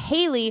owner,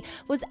 Haley,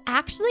 was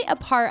actually a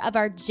part of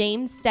our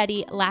James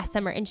study last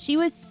summer. And she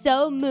was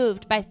so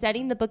moved by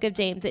studying the book of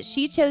James that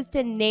she chose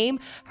to name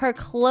her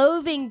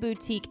clothing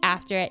boutique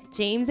after it,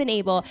 James and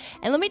Abel.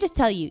 And let me just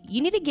tell you,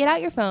 you need to get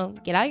out your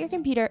phone, get out your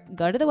computer,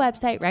 go to the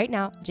website right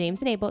now,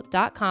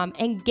 jamesandabel.com,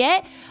 and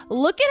get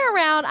looking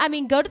around. I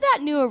mean, go to that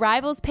new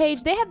arrivals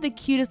page. They have the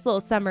cutest little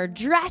summer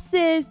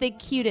dresses, the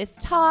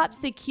cutest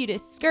tops, the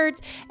cutest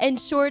skirts and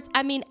shorts.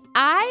 I mean,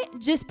 I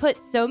just put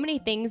so many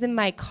things in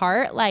my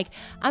cart. Like,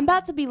 I'm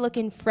about to be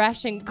looking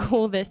fresh and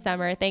cool this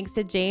summer thanks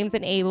to James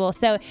and Abel.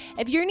 So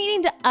if you're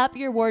needing to up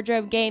your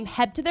wardrobe game,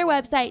 head to their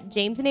website,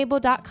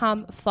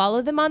 jamesandabel.com,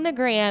 follow them on the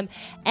gram,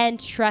 and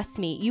trust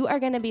me, you are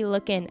going to be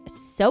looking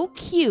so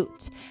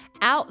cute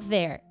out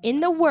there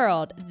in the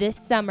world this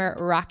summer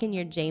rocking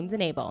your James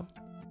and Abel.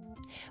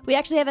 We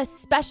actually have a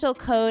special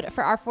code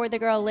for our For the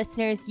Girl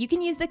listeners. You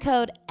can use the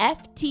code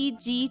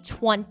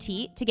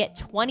FTG20 to get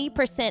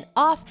 20%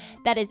 off.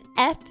 That is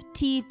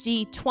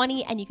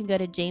FTG20, and you can go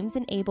to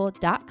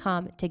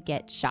jamesandabel.com to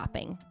get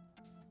shopping.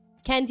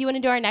 Ken, do you want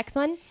to do our next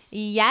one?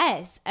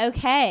 Yes.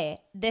 Okay.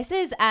 This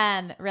is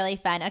really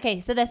fun. Okay,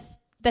 so the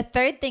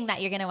third thing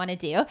that you're going to want to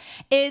do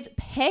is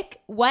pick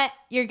what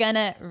you're going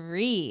to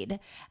read.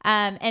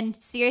 And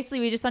seriously,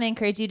 we just want to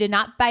encourage you to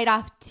not bite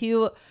off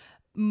too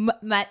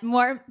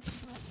more.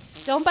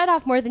 Don't bite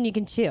off more than you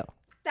can chew.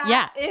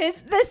 That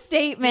is the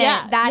statement.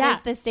 That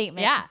is the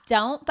statement. Yeah.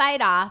 Don't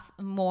bite off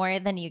more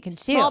than you can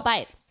chew. Small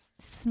bites.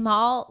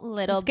 Small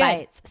little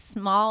bites,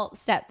 small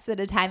steps at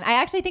a time. I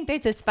actually think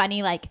there's this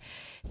funny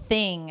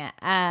thing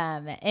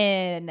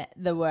in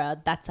the world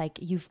that's like,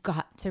 you've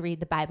got to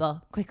read the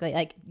Bible quickly.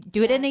 Like,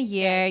 do it in a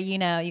year. You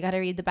know, you got to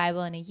read the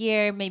Bible in a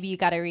year. Maybe you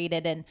got to read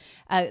it in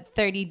a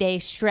 30-day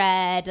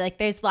shred. Like,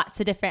 there's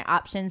lots of different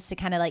options to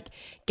kind of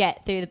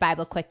get through the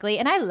Bible quickly.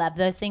 And I love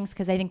those things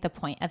because I think the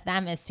point of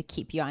them is to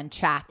keep you on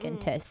track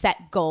and to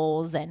set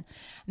goals and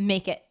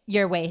make it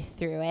your way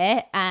through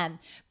it.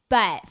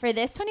 But for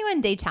this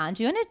 21-day challenge,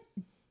 you want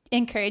to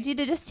encourage you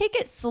to just take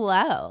it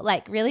slow.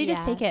 Really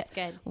just take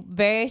it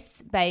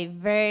verse by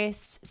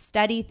verse,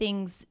 study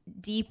things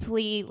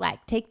deeply,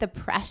 take the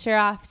pressure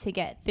off to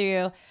get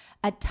through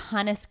a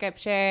ton of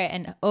scripture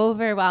and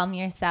overwhelm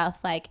yourself.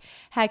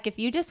 Heck, if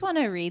you just want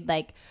to read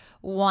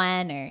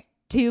 1 or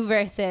 2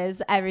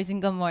 verses every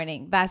single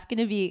morning, that's going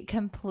to be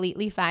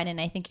completely fine.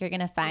 And I think you're going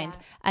to find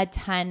a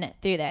ton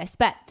through this.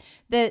 But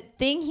the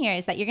thing here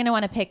is that you're going to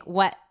want to pick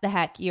what the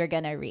heck you're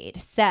going to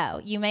read. So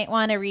you might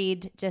want to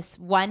read just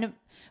one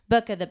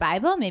book of the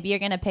Bible. Maybe you're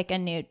going to pick a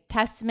New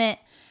Testament,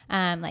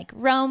 like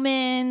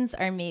Romans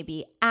or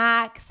maybe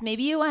Acts.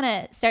 Maybe you want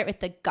to start with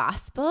the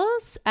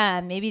Gospels.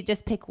 Maybe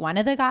just pick one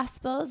of the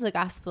Gospels, the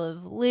Gospel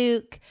of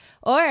Luke.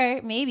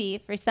 Or maybe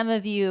for some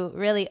of you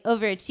really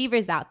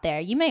overachievers out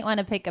there, you might want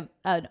to pick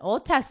an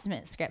Old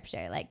Testament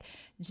scripture like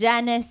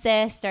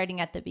Genesis,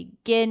 starting at the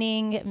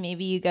beginning.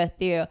 Maybe you go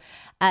through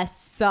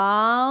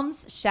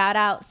Psalms, shout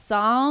out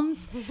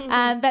Psalms,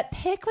 but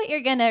pick what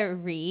you're going to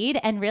read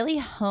and really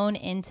hone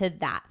into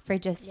that for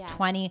just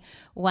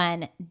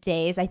 21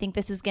 days. I think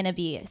this is going to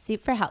be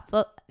super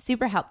helpful,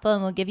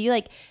 and will give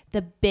you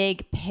the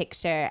big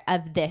picture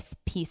of this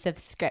piece of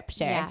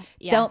scripture.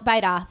 Don't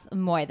bite off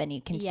more than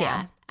you can chew.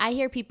 I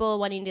hear people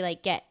wanting to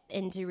get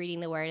into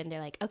reading the word, and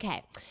they're like,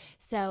 okay,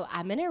 so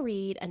I'm going to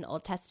read an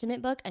Old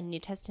Testament book, a New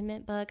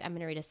Testament book. I'm going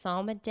to read a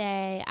Psalm a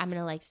day. I'm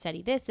going to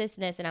study this, this,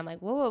 and this. And I'm like,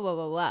 whoa.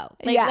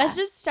 Let's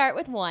just start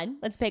with one.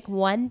 Let's pick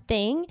one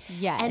thing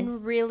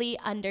and really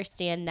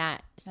understand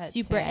that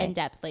super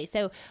in-depthly.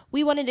 So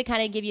we wanted to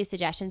kind of give you a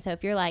suggestion. So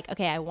if you're like,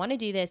 okay, I want to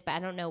do this, but I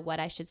don't know what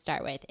I should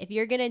start with. If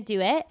you're going to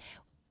do it,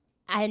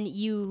 and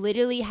you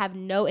literally have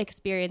no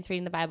experience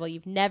reading the Bible,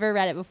 you've never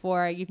read it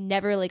before, you've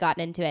never really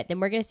gotten into it, then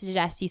we're going to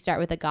suggest you start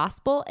with a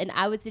gospel. And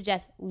I would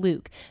suggest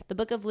Luke. The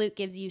book of Luke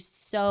gives you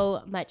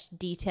so much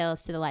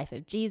details to the life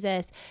of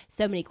Jesus,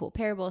 so many cool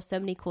parables, so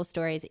many cool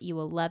stories. You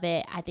will love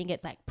it. I think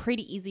it's like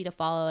pretty easy to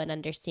follow and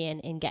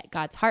understand and get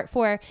God's heart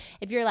for.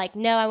 If you're like,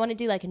 no, I want to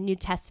do like a New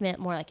Testament,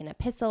 more like an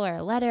epistle or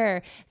a letter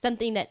or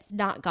something that's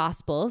not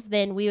gospels,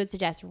 then we would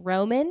suggest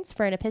Romans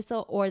for an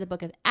epistle, or the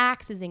book of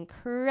Acts is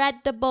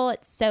incredible.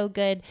 It's so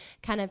good.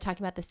 Kind of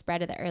talking about the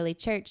spread of the early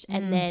church.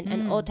 And then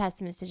an Old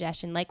Testament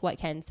suggestion, like what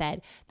Ken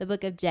said, the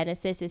book of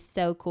Genesis is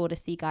so cool to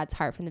see God's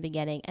heart from the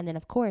beginning. And then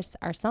of course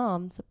our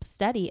Psalms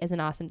study is an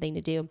awesome thing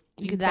to do.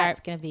 You can start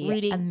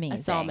reading amazing. A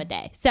Psalm a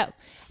day. So I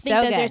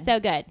think those are so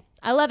good.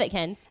 I love it,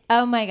 Kens.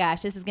 Oh my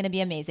gosh, this is going to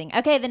be amazing.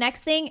 Okay, the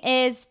next thing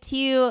is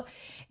to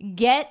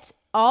get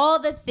all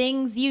the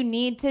things you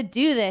need to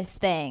do this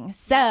thing.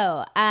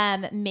 So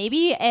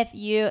maybe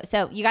you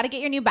got to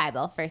get your new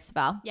Bible, first of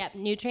all. Yep,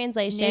 new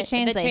translation. The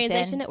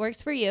translation that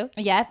works for you.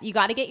 Yep, you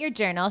got to get your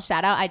journal.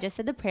 Shout out, I just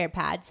said the prayer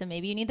pad. So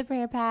maybe you need the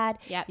prayer pad.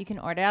 Yep. You can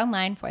order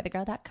online,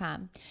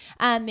 forthegirl.com.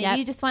 Maybe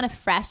you just want a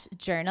fresh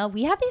journal.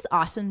 We have these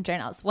awesome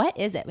journals. What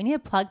is it? We need to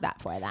plug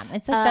that for them.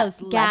 It's like those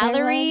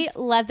Gallery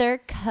Leather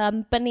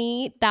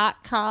Company.co.com.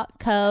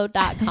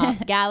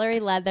 Gallery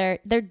Leather.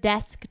 They're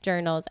desk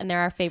journals, and they're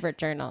our favorite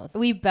journals.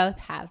 We both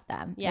have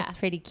them. Yeah. It's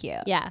pretty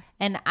cute. Yeah.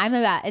 And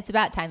it's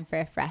about time for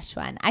a fresh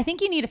one. I think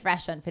you need a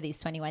fresh one for these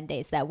 21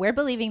 days though. We're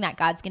believing that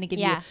God's going to give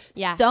you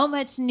so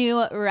much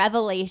new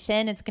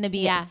revelation. It's going to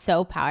be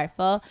so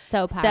powerful.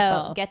 So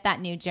powerful. So get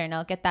that new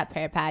journal, get that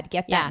prayer pad,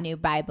 get that new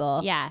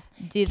Bible. Yeah.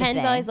 Do the Ken's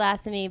thing. always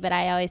laughs at me, but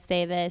I always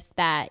say this,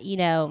 that, you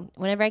know,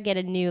 whenever I get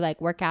a new like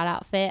workout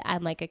outfit,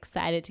 I'm like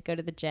excited to go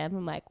to the gym.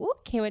 I'm like, ooh,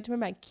 can't wait to wear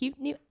my cute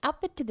new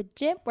outfit to the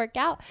gym,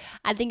 workout.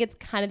 I think it's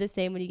kind of the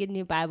same when you get a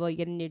new Bible, you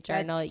get a new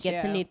journal, you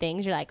get some new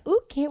things. You're like, ooh,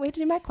 can't wait to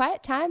do my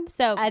quiet time.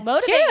 So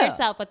motivate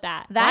yourself with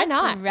that. Why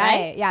not?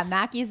 Right? Yeah.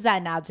 Mac uses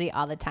that analogy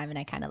all the time and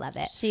I kind of love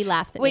it. She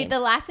laughs at me. Wait, the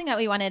last thing that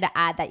we wanted to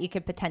add that you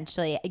could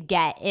potentially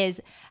get is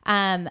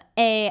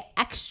a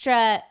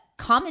extra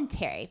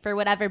commentary for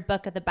whatever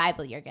book of the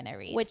Bible you're going to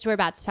read. Which we're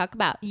about to talk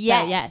about.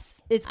 Yes. So,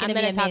 yes. It's going to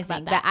be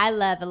amazing. But I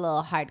love a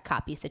little hard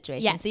copy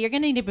situation. Yes. So you're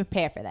going to need to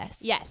prepare for this.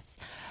 Yes.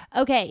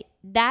 Okay.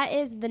 That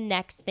is the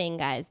next thing,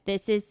 guys.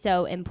 This is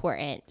so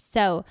important.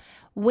 So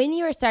when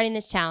you are starting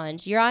this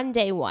challenge, you're on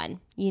day one.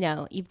 You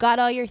know, you've got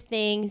all your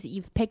things.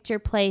 You've picked your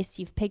place.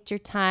 You've picked your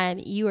time.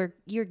 You're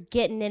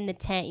getting in the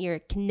tent. You're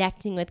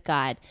connecting with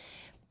God.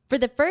 For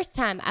the first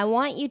time, I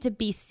want you to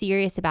be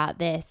serious about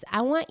this.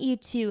 I want you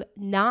to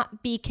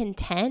not be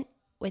content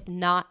with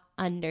not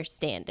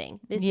understanding.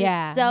 This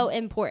is so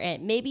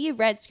important. Maybe you've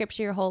read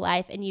scripture your whole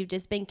life and you've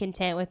just been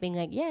content with being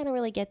like, yeah, I don't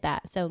really get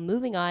that. So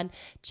moving on,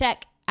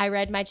 check. I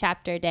read my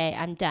chapter a day.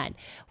 I'm done.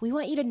 We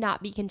want you to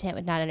not be content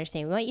with not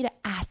understanding. We want you to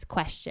ask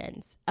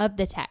questions of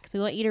the text. We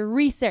want you to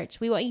research.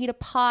 We want you to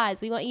pause.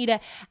 We want you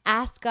to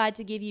ask God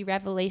to give you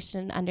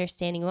revelation and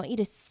understanding. We want you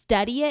to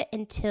study it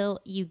until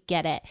you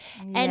get it.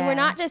 Yes. And we're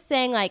not just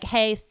saying like,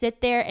 hey,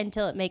 sit there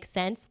until it makes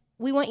sense.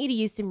 We want you to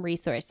use some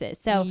resources.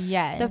 So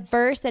the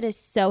verse that is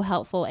so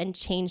helpful and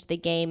changed the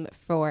game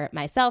for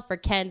myself, for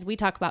Ken's, we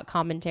talk about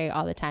commentary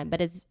all the time,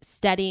 but is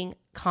studying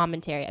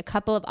commentary. A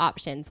couple of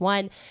options.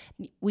 One,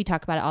 we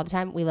talk about it all the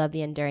time. We love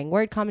the Enduring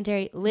Word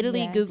commentary.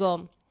 Literally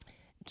Google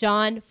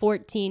John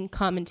 14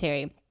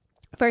 commentary.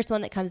 First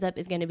one that comes up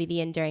is going to be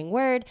the Enduring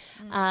Word.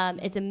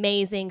 It's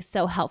amazing,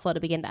 so helpful to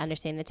begin to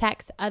understand the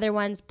text. Other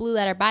ones, Blue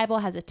Letter Bible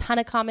has a ton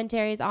of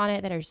commentaries on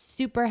it that are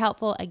super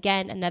helpful.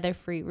 Again, another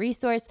free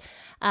resource.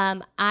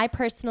 I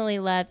personally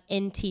love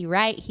N.T.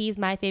 Wright. He's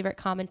my favorite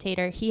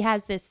commentator. He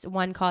has this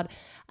one called,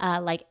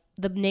 like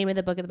the name of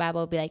the book of the Bible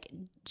will be like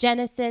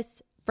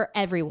Genesis for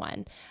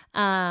everyone,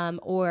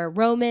 or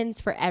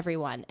Romans for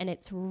everyone. And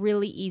it's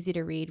really easy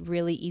to read,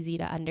 really easy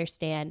to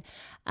understand.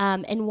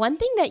 And one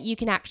thing that you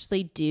can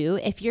actually do,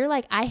 if you're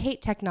like, I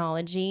hate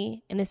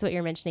technology, and this is what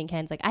you're mentioning,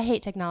 Ken's like, I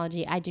hate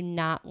technology. I do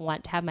not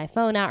want to have my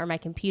phone out or my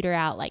computer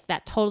out. Like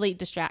that totally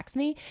distracts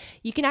me.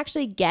 You can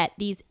actually get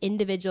these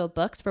individual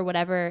books for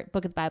whatever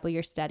book of the Bible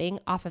you're studying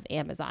off of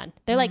Amazon.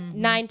 They're like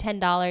 $9,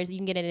 $10. You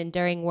can get an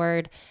Enduring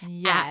Word,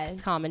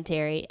 Acts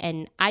commentary.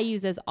 And I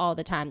use those all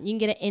the time. You can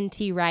get an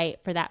N.T. Wright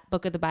for that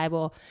book of the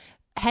Bible.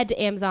 Head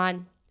to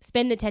Amazon,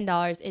 spend the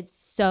 $10. It's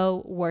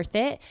so worth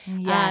it.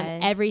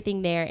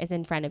 Everything there is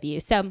in front of you.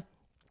 So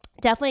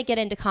definitely get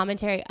into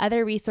commentary.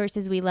 Other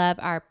resources we love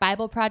are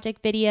Bible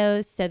Project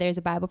videos. So there's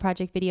a Bible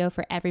Project video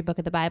for every book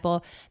of the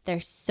Bible. They're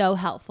so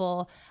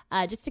helpful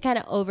just to kind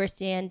of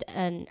understand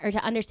an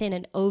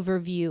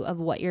overview of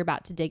what you're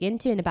about to dig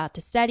into and about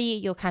to study.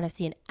 You'll kind of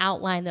see an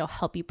outline that'll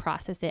help you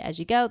process it as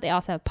you go. They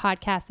also have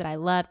podcasts that I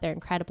love. They're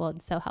incredible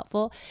and so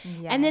helpful.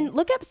 And then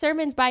look up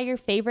sermons by your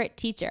favorite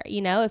teacher.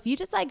 You know, if you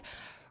just like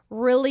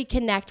really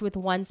connect with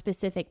one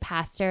specific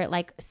pastor.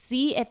 Like,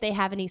 see if they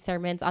have any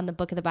sermons on the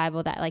book of the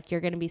Bible that like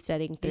you're going to be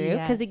studying through.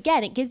 Because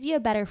again, it gives you a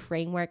better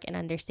framework and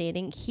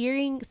understanding.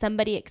 Hearing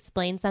somebody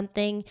explain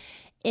something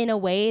in a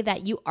way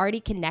that you already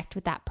connect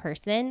with that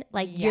person,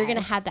 like you're going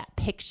to have that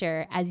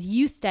picture as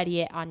you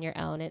study it on your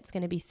own. It's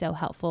going to be so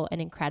helpful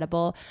and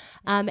incredible.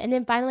 And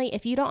then finally,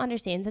 if you don't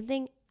understand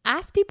something,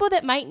 ask people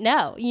that might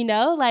know,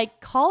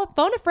 like phone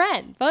a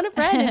friend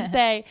and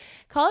say,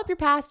 call up your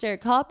pastor,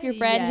 call up your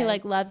friend who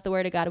like loves the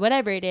word of God,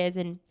 whatever it is.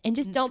 And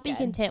just don't be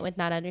content with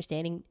not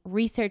understanding.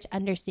 Research,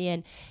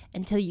 understand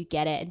until you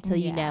get it, until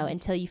you know,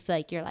 until you feel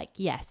like you're like,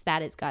 yes,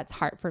 that is God's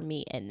heart for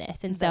me in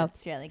this. And so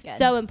it's really good.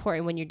 So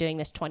important when you're doing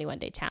this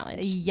 21-day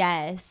challenge.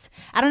 Yes.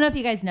 I don't know if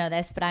you guys know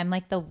this, but I'm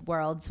like the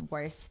world's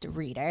worst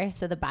reader.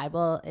 So the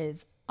Bible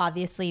is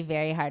obviously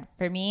very hard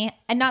for me,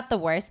 and not the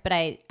worst, but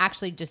I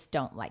actually just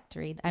don't like to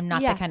read. I'm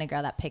not the kind of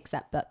girl that picks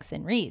up books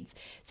and reads.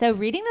 So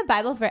reading the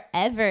Bible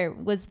forever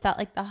felt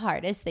like the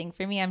hardest thing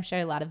for me. I'm sure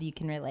a lot of you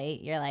can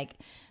relate. You're like,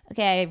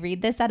 okay, I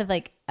read this out of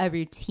like a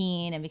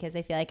routine and because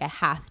I feel like I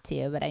have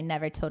to, but I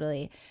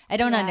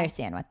don't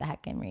understand what the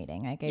heck I'm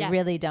reading. Like I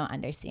really don't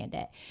understand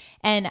it.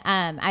 And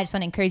I just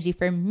want to encourage you,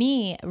 for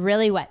me,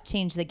 really what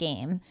changed the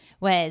game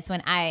was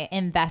when I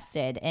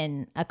invested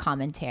in a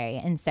commentary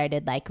and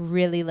started like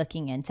really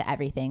looking into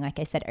everything. Like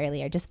I said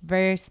earlier, just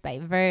verse by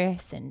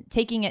verse and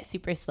taking it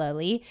super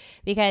slowly,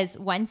 because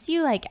once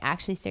you like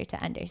actually start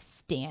to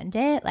understand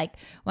it, like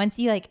once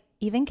you like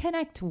even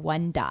connect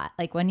one dot,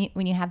 like when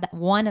you have that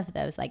one of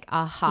those like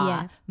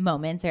aha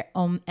moments or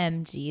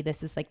OMG,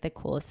 this is like the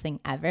coolest thing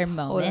ever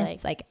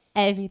moments, like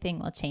everything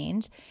will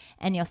change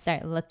and you'll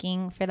start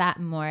looking for that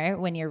more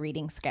when you're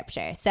reading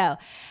scripture. So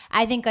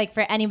I think like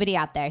for anybody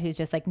out there who's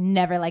just like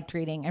never liked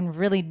reading and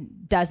really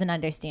doesn't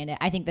understand it,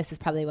 I think this is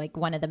probably like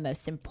one of the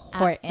most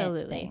important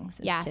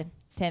things.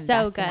 To invest so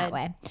in good. that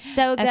way.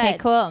 So good. Okay,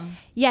 cool.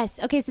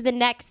 Yes. Okay. So the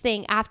next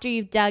thing, after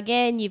you've dug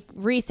in, you've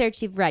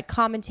researched, you've read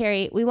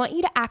commentary, we want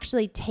you to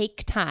actually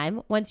take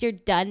time once you're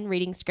done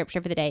reading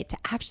scripture for the day to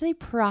actually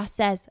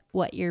process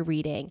what you're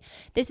reading.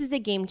 This is a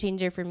game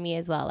changer for me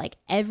as well. Like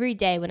every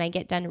day when I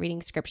get done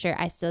reading scripture,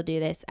 I still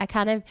do this. I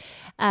kind of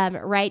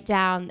write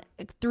down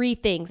 3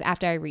 things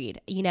after I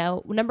read.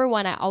 Number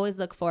 1, I always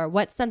look for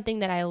what's something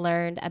that I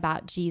learned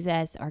about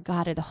Jesus or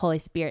God or the Holy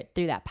Spirit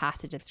through that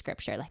passage of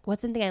scripture. Like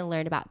what's something I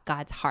learned about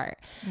God's heart.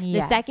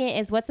 The second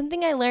is what's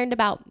something I learned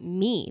about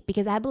me,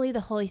 because I believe the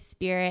Holy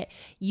Spirit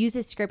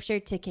uses scripture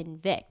to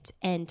convict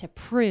and to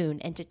prune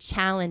and to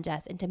challenge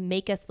us and to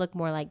make us look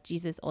more like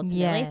Jesus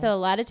ultimately. So a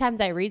lot of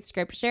times I read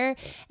scripture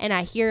and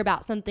I hear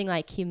about something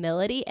like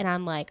humility and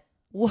I'm like,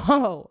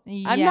 whoa,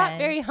 I'm not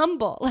very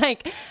humble.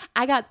 Like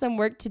I got some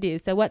work to do.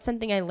 So what's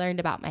something I learned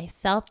about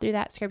myself through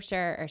that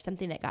scripture or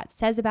something that God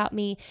says about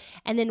me?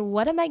 And then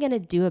what am I going to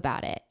do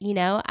about it?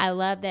 I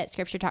love that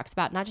scripture talks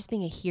about not just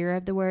being a hearer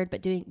of the word,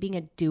 but being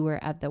a doer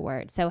of the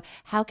word. So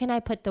how can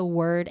I put the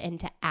word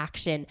into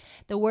action?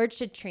 The word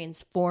should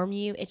transform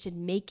you. It should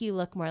make you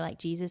look more like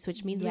Jesus,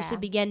 which means we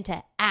should begin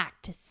to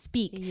act, to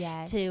speak,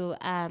 to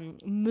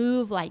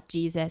move like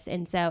Jesus.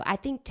 And so I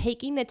think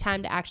taking the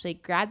time to actually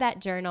grab that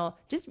journal,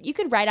 you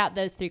could write out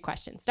those 3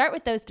 questions. Start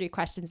with those 3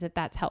 questions if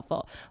that's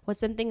helpful.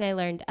 What's something I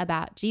learned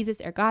about Jesus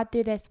or God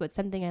through this? What's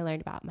something I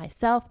learned about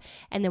myself?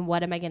 And then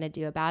what am I going to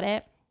do about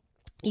it?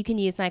 You can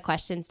use my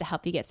questions to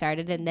help you get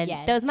started. And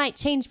then those might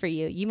change for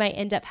you. You might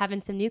end up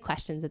having some new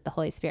questions that the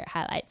Holy Spirit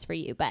highlights for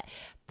you. But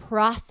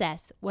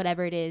process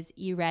whatever it is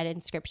you read in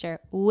scripture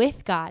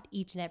with God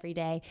each and every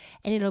day,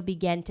 and it'll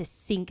begin to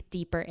sink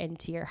deeper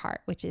into your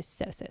heart, which is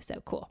so, so, so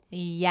cool.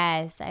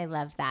 Yes, I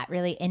love that.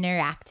 Really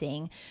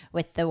interacting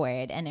with the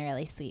word in a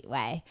really sweet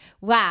way.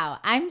 Wow,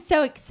 I'm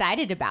so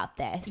excited about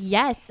this.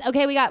 Yes.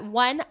 Okay, we got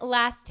one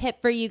last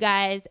tip for you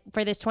guys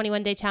for this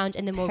 21-day challenge,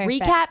 and then we'll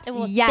recap and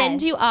we'll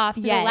send you off.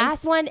 So the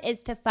last one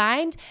is to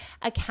find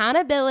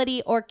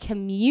accountability or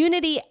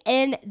community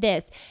in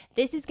this.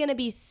 This is going to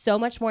be so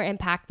much more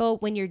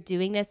impactful when you're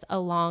doing this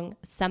along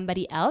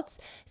somebody else.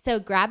 So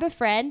grab a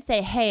friend,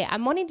 say, hey,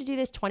 I'm wanting to do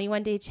this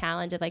 21-day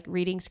challenge of like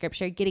reading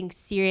scripture, getting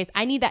serious.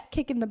 I need that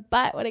kick in the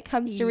butt when it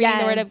comes to reading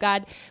the word of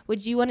God.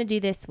 Would you want to do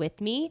this with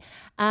me?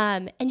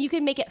 And you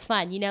can make it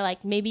fun.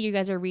 Like maybe you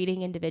guys are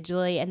reading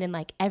individually and then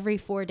like every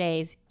 4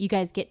 days you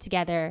guys get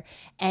together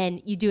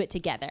and you do it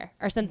together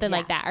or something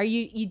like that. Or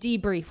you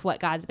debrief what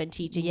God's been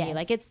teaching you.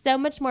 Like it's so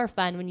much more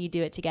fun when you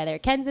do it together.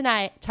 Ken's and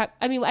I talk,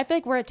 I feel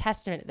like we're a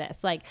testament to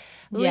this. Like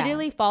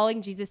literally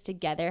following Jesus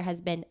together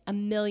has been a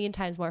million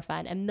times more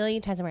fun, a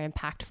million times more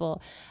impactful,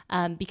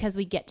 because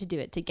we get to do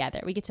it together.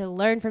 We get to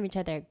learn from each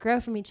other, grow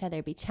from each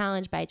other, be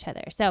challenged by each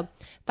other. So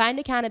find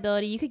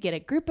accountability. You could get a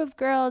group of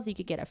girls, you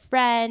could get a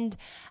friend,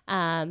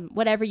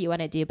 whatever you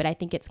want to do. But I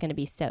think it's going to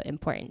be so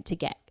important to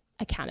get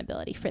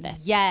accountability for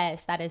this.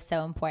 Yes, that is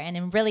so important.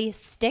 And really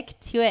stick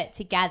to it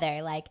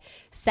together. Like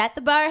set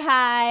the bar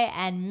high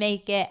and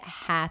make it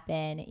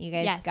happen. You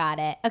guys got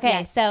it.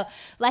 Okay, so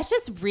let's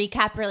just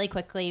recap really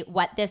quickly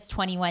what this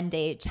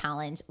 21-day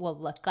challenge will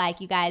look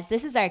like. You guys,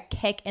 this is our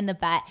kick in the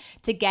butt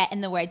to get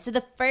in the Word. So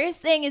the first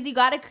thing is you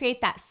got to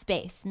create that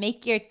space.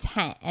 Make your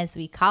tent, as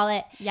we call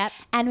it. Yep.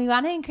 And we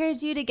want to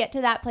encourage you to get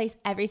to that place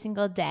every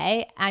single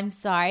day. I'm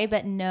sorry,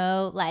 but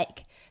no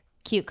like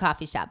cute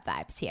coffee shop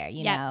vibes here,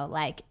 you know,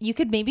 like you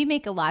could maybe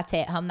make a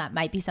latte at home. That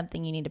might be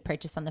something you need to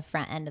purchase on the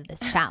front end of this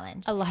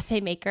challenge. A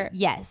latte maker.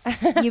 Yes.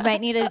 You might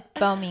need a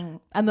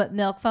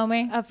milk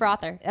foamer. A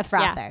frother. A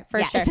frother.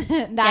 Yeah, for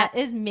sure. That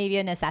is maybe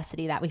a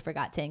necessity that we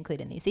forgot to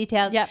include in these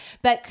details. Yep.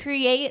 But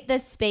create the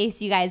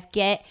space, you guys,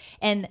 get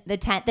in the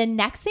tent. The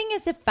next thing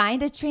is to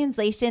find a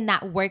translation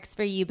that works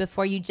for you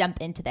before you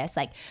jump into this.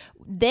 Like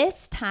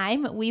this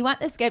time, we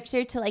want the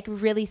scripture to like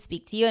really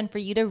speak to you and for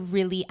you to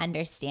really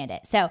understand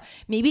it. So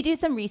maybe do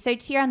some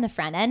research here on the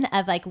front end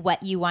of like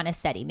what you want to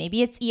study.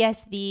 Maybe it's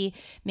ESV,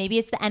 maybe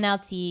it's the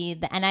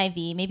NLT, the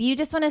NIV. Maybe you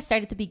just want to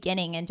start at the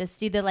beginning and just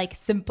do the like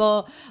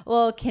simple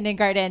little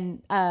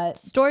kindergarten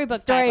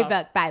storybook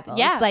Bibles.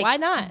 Yeah, like, why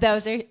not?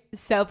 Those are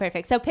so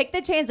perfect. So pick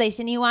the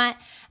translation you want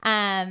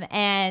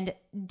and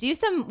do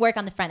some work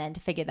on the front end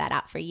to figure that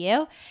out for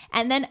you.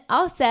 And then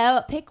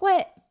also pick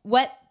what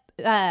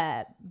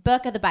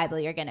book of the Bible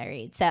you're going to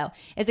read. So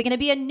is it going to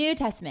be a New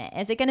Testament?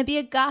 Is it going to be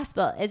a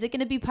gospel? Is it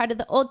going to be part of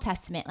the Old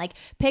Testament? Like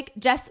pick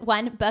just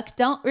one book.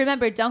 Don't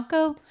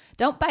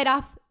bite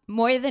off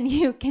more than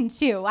you can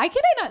chew. Why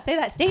can I not say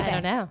that statement? I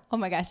don't know. Oh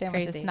my gosh, I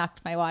almost Crazy. just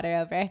knocked my water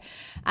over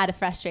out of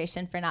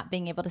frustration for not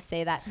being able to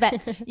say that.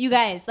 But you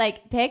guys,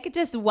 like pick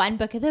just one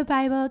book of the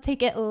Bible,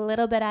 take it a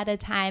little bit at a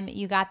time.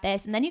 You got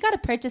this. And then you got to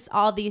purchase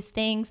all these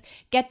things,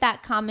 get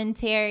that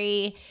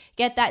commentary,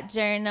 get that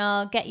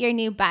journal, get your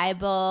new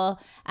Bible,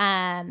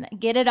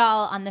 get it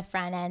all on the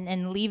front end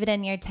and leave it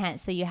in your tent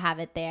so you have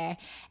it there.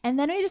 And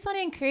then we just want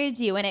to encourage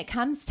you when it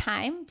comes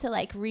time to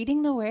like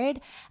reading the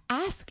Word,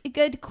 ask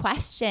good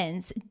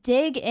questions,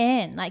 dig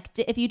in. Like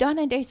if you don't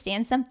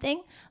understand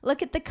something,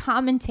 look at the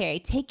commentary,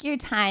 take your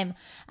time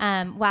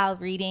while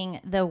reading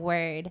the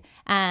Word.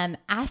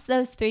 Ask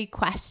those 3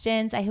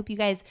 questions. I hope you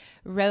guys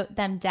wrote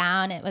them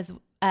down. It was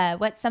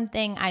what's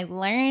something I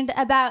learned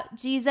about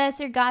Jesus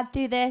or God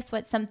through this?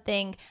 What's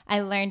something I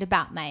learned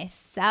about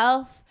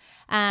myself?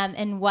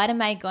 And what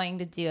am I going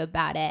to do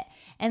about it?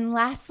 And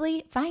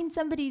lastly, find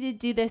somebody to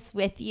do this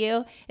with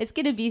you. It's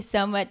going to be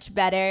so much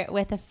better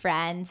with a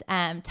friend.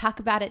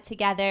 Talk about it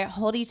together,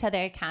 hold each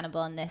other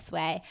accountable in this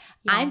way.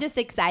 Yeah, I'm just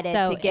excited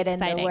to get in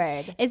the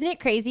Word. Isn't it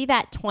crazy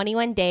that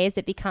 21 days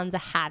it becomes a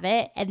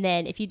habit, and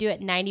then if you do it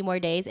 90 more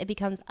days, it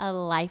becomes a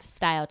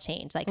lifestyle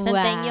change, like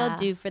something you'll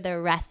do for the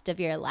rest of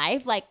your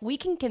life. Like we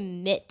can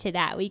commit to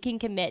that. We can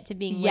commit to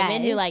being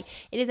women who like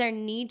it is our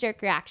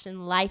knee-jerk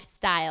reaction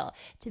lifestyle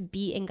to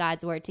be in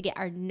God's Word, to get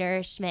our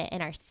nourishment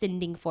and our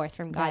sending forth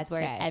from God's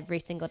Word every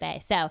single day.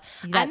 So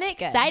I'm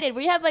excited. Good.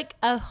 We have like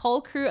a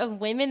whole crew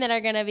of women that are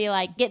going to be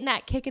like getting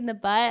that kick in the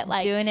butt,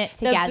 like doing it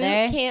together.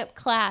 The boot camp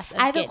class.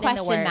 I have a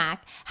question,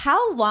 Mac.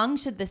 How long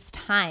should this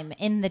time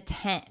in the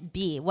tent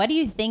be? What are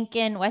you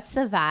thinking? What's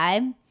the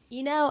vibe?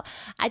 You know,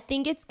 I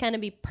think it's going to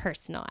be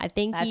personal. I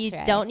think you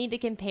don't need to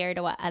compare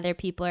to what other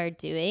people are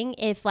doing.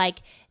 If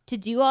like to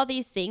do all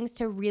these things,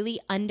 to really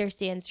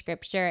understand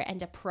scripture and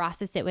to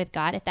process it with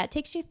God, if that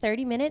takes you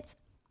 30 minutes,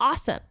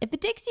 awesome. If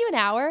it takes you an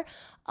hour,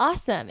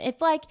 awesome.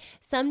 If like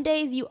some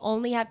days you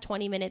only have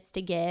 20 minutes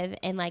to give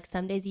and like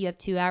some days you have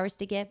 2 hours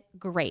to give,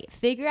 great.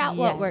 Figure out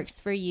what works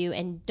for you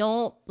and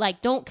don't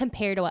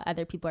compare to what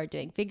other people are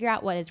doing. Figure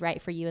out what is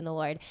right for you in the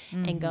Lord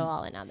and go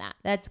all in on that.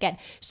 That's good.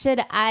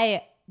 Should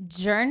I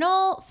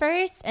journal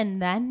first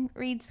and then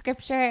read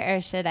scripture, or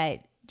should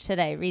I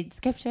read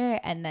scripture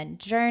and then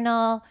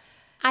journal?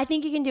 I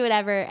think you can do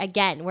whatever,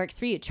 again, works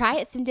for you. Try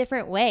it some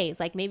different ways.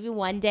 Like maybe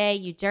one day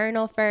you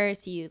journal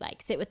first, you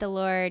like sit with the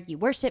Lord, you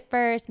worship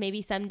first.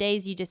 Maybe some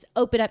days you just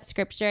open up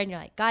scripture and you're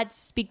like, God,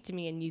 speak to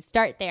me, and you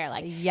start there.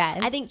 Like,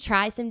 I think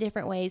try some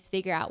different ways,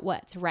 figure out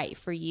what's right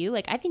for you.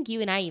 Like I think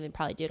you and I even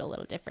probably do it a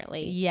little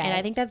differently. Yes. And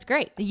I think that's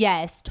great.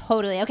 Yes,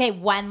 totally. Okay,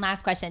 one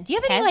last question. Do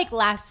you have any like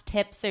last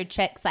tips or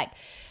tricks? Like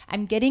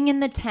I'm getting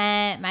in the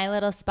tent, my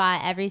little spot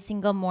every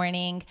single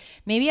morning.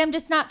 Maybe I'm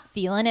just not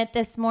feeling it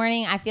this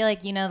morning. I feel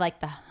like, like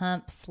the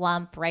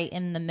slump right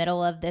in the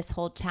middle of this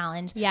whole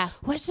challenge. Yeah.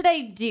 What should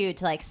I do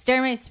to like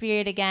stir my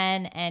spirit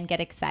again and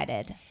get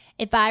excited?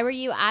 If I were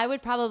you, I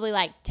would probably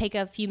like take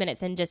a few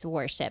minutes and just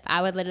worship.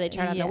 I would literally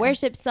turn on a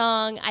worship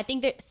song. I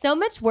think that so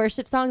much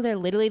worship songs are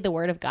literally the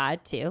word of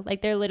God too.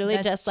 Like they're literally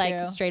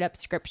like straight up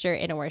scripture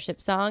in a worship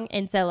song.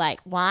 And so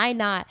like, why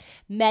not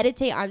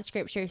meditate on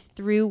scripture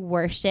through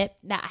worship?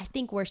 That I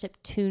think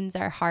worship tunes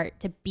our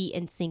heart to be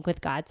in sync with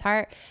God's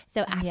heart.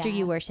 So after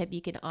you worship,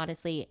 you can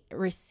honestly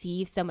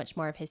receive so much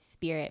more of his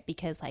spirit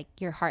because like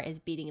your heart is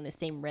beating in the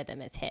same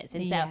rhythm as his.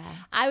 And so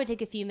I would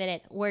take a few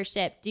minutes,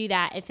 worship, do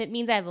that. If it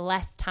means I have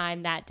less time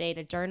that day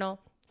to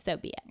journal, so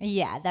be it.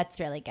 Yeah, that's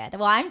really good.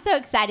 Well, I'm so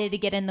excited to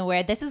get in the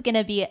Word. This is going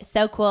to be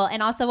so cool.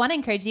 And also want to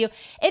encourage you,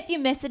 if you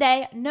miss a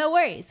day, no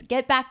worries.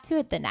 Get back to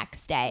it the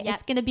next day. Yep.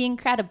 It's going to be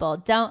incredible.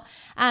 Don't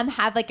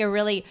have like a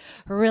really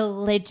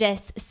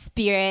religious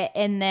spirit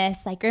in this.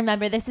 Like,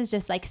 remember, this is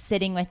just like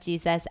sitting with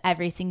Jesus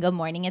every single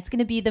morning. It's going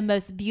to be the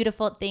most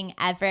beautiful thing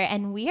ever.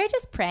 And we are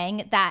just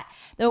praying that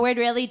the Word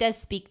really does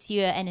speak to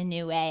you in a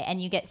new way. And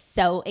you get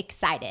so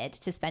excited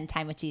to spend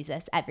time with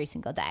Jesus every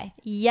single day.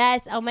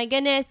 Yes. Oh my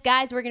goodness.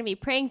 Guys, we're going to be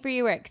praying for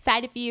you. We're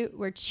excited for you.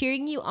 We're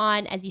cheering you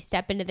on as you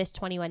step into this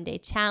 21-day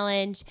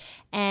challenge.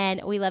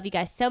 And we love you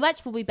guys so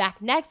much. We'll be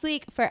back next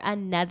week for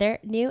another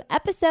new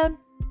episode.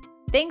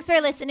 Thanks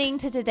for listening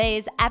to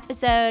today's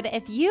episode.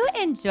 If you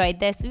enjoyed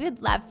this, we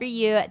would love for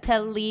you to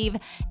leave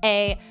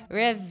a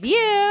review.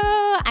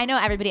 I know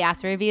everybody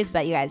asks for reviews,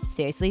 but you guys,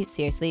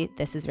 seriously,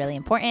 this is really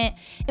important.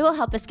 It will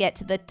help us get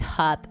to the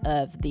top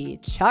of the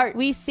chart.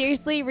 We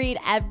seriously read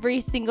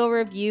every single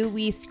review.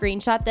 We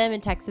screenshot them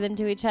and text them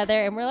to each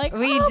other, and we're like,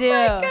 We oh do.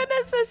 my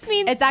goodness, this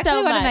means It's actually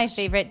so one of my much.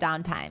 favorite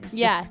downtimes.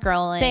 Yeah, just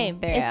scrolling same.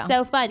 through. It's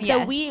so fun. So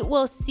Yes. we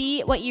will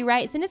see what you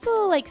write. Send us a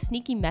little like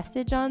sneaky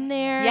message on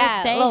there.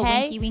 Yeah, say a little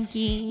hey.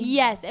 winky.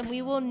 Yes, and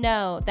we will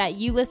know that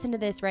you listen to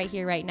this right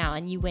here, right now,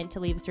 and you went to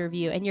leave us a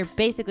review, and you're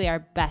basically our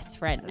best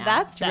friend now.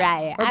 That's So,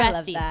 right. We're I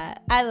love besties.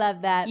 that. I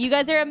love that. You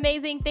guys are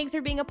amazing. Thanks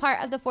for being a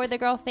part of the For the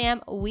Girl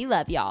fam. We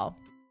love y'all.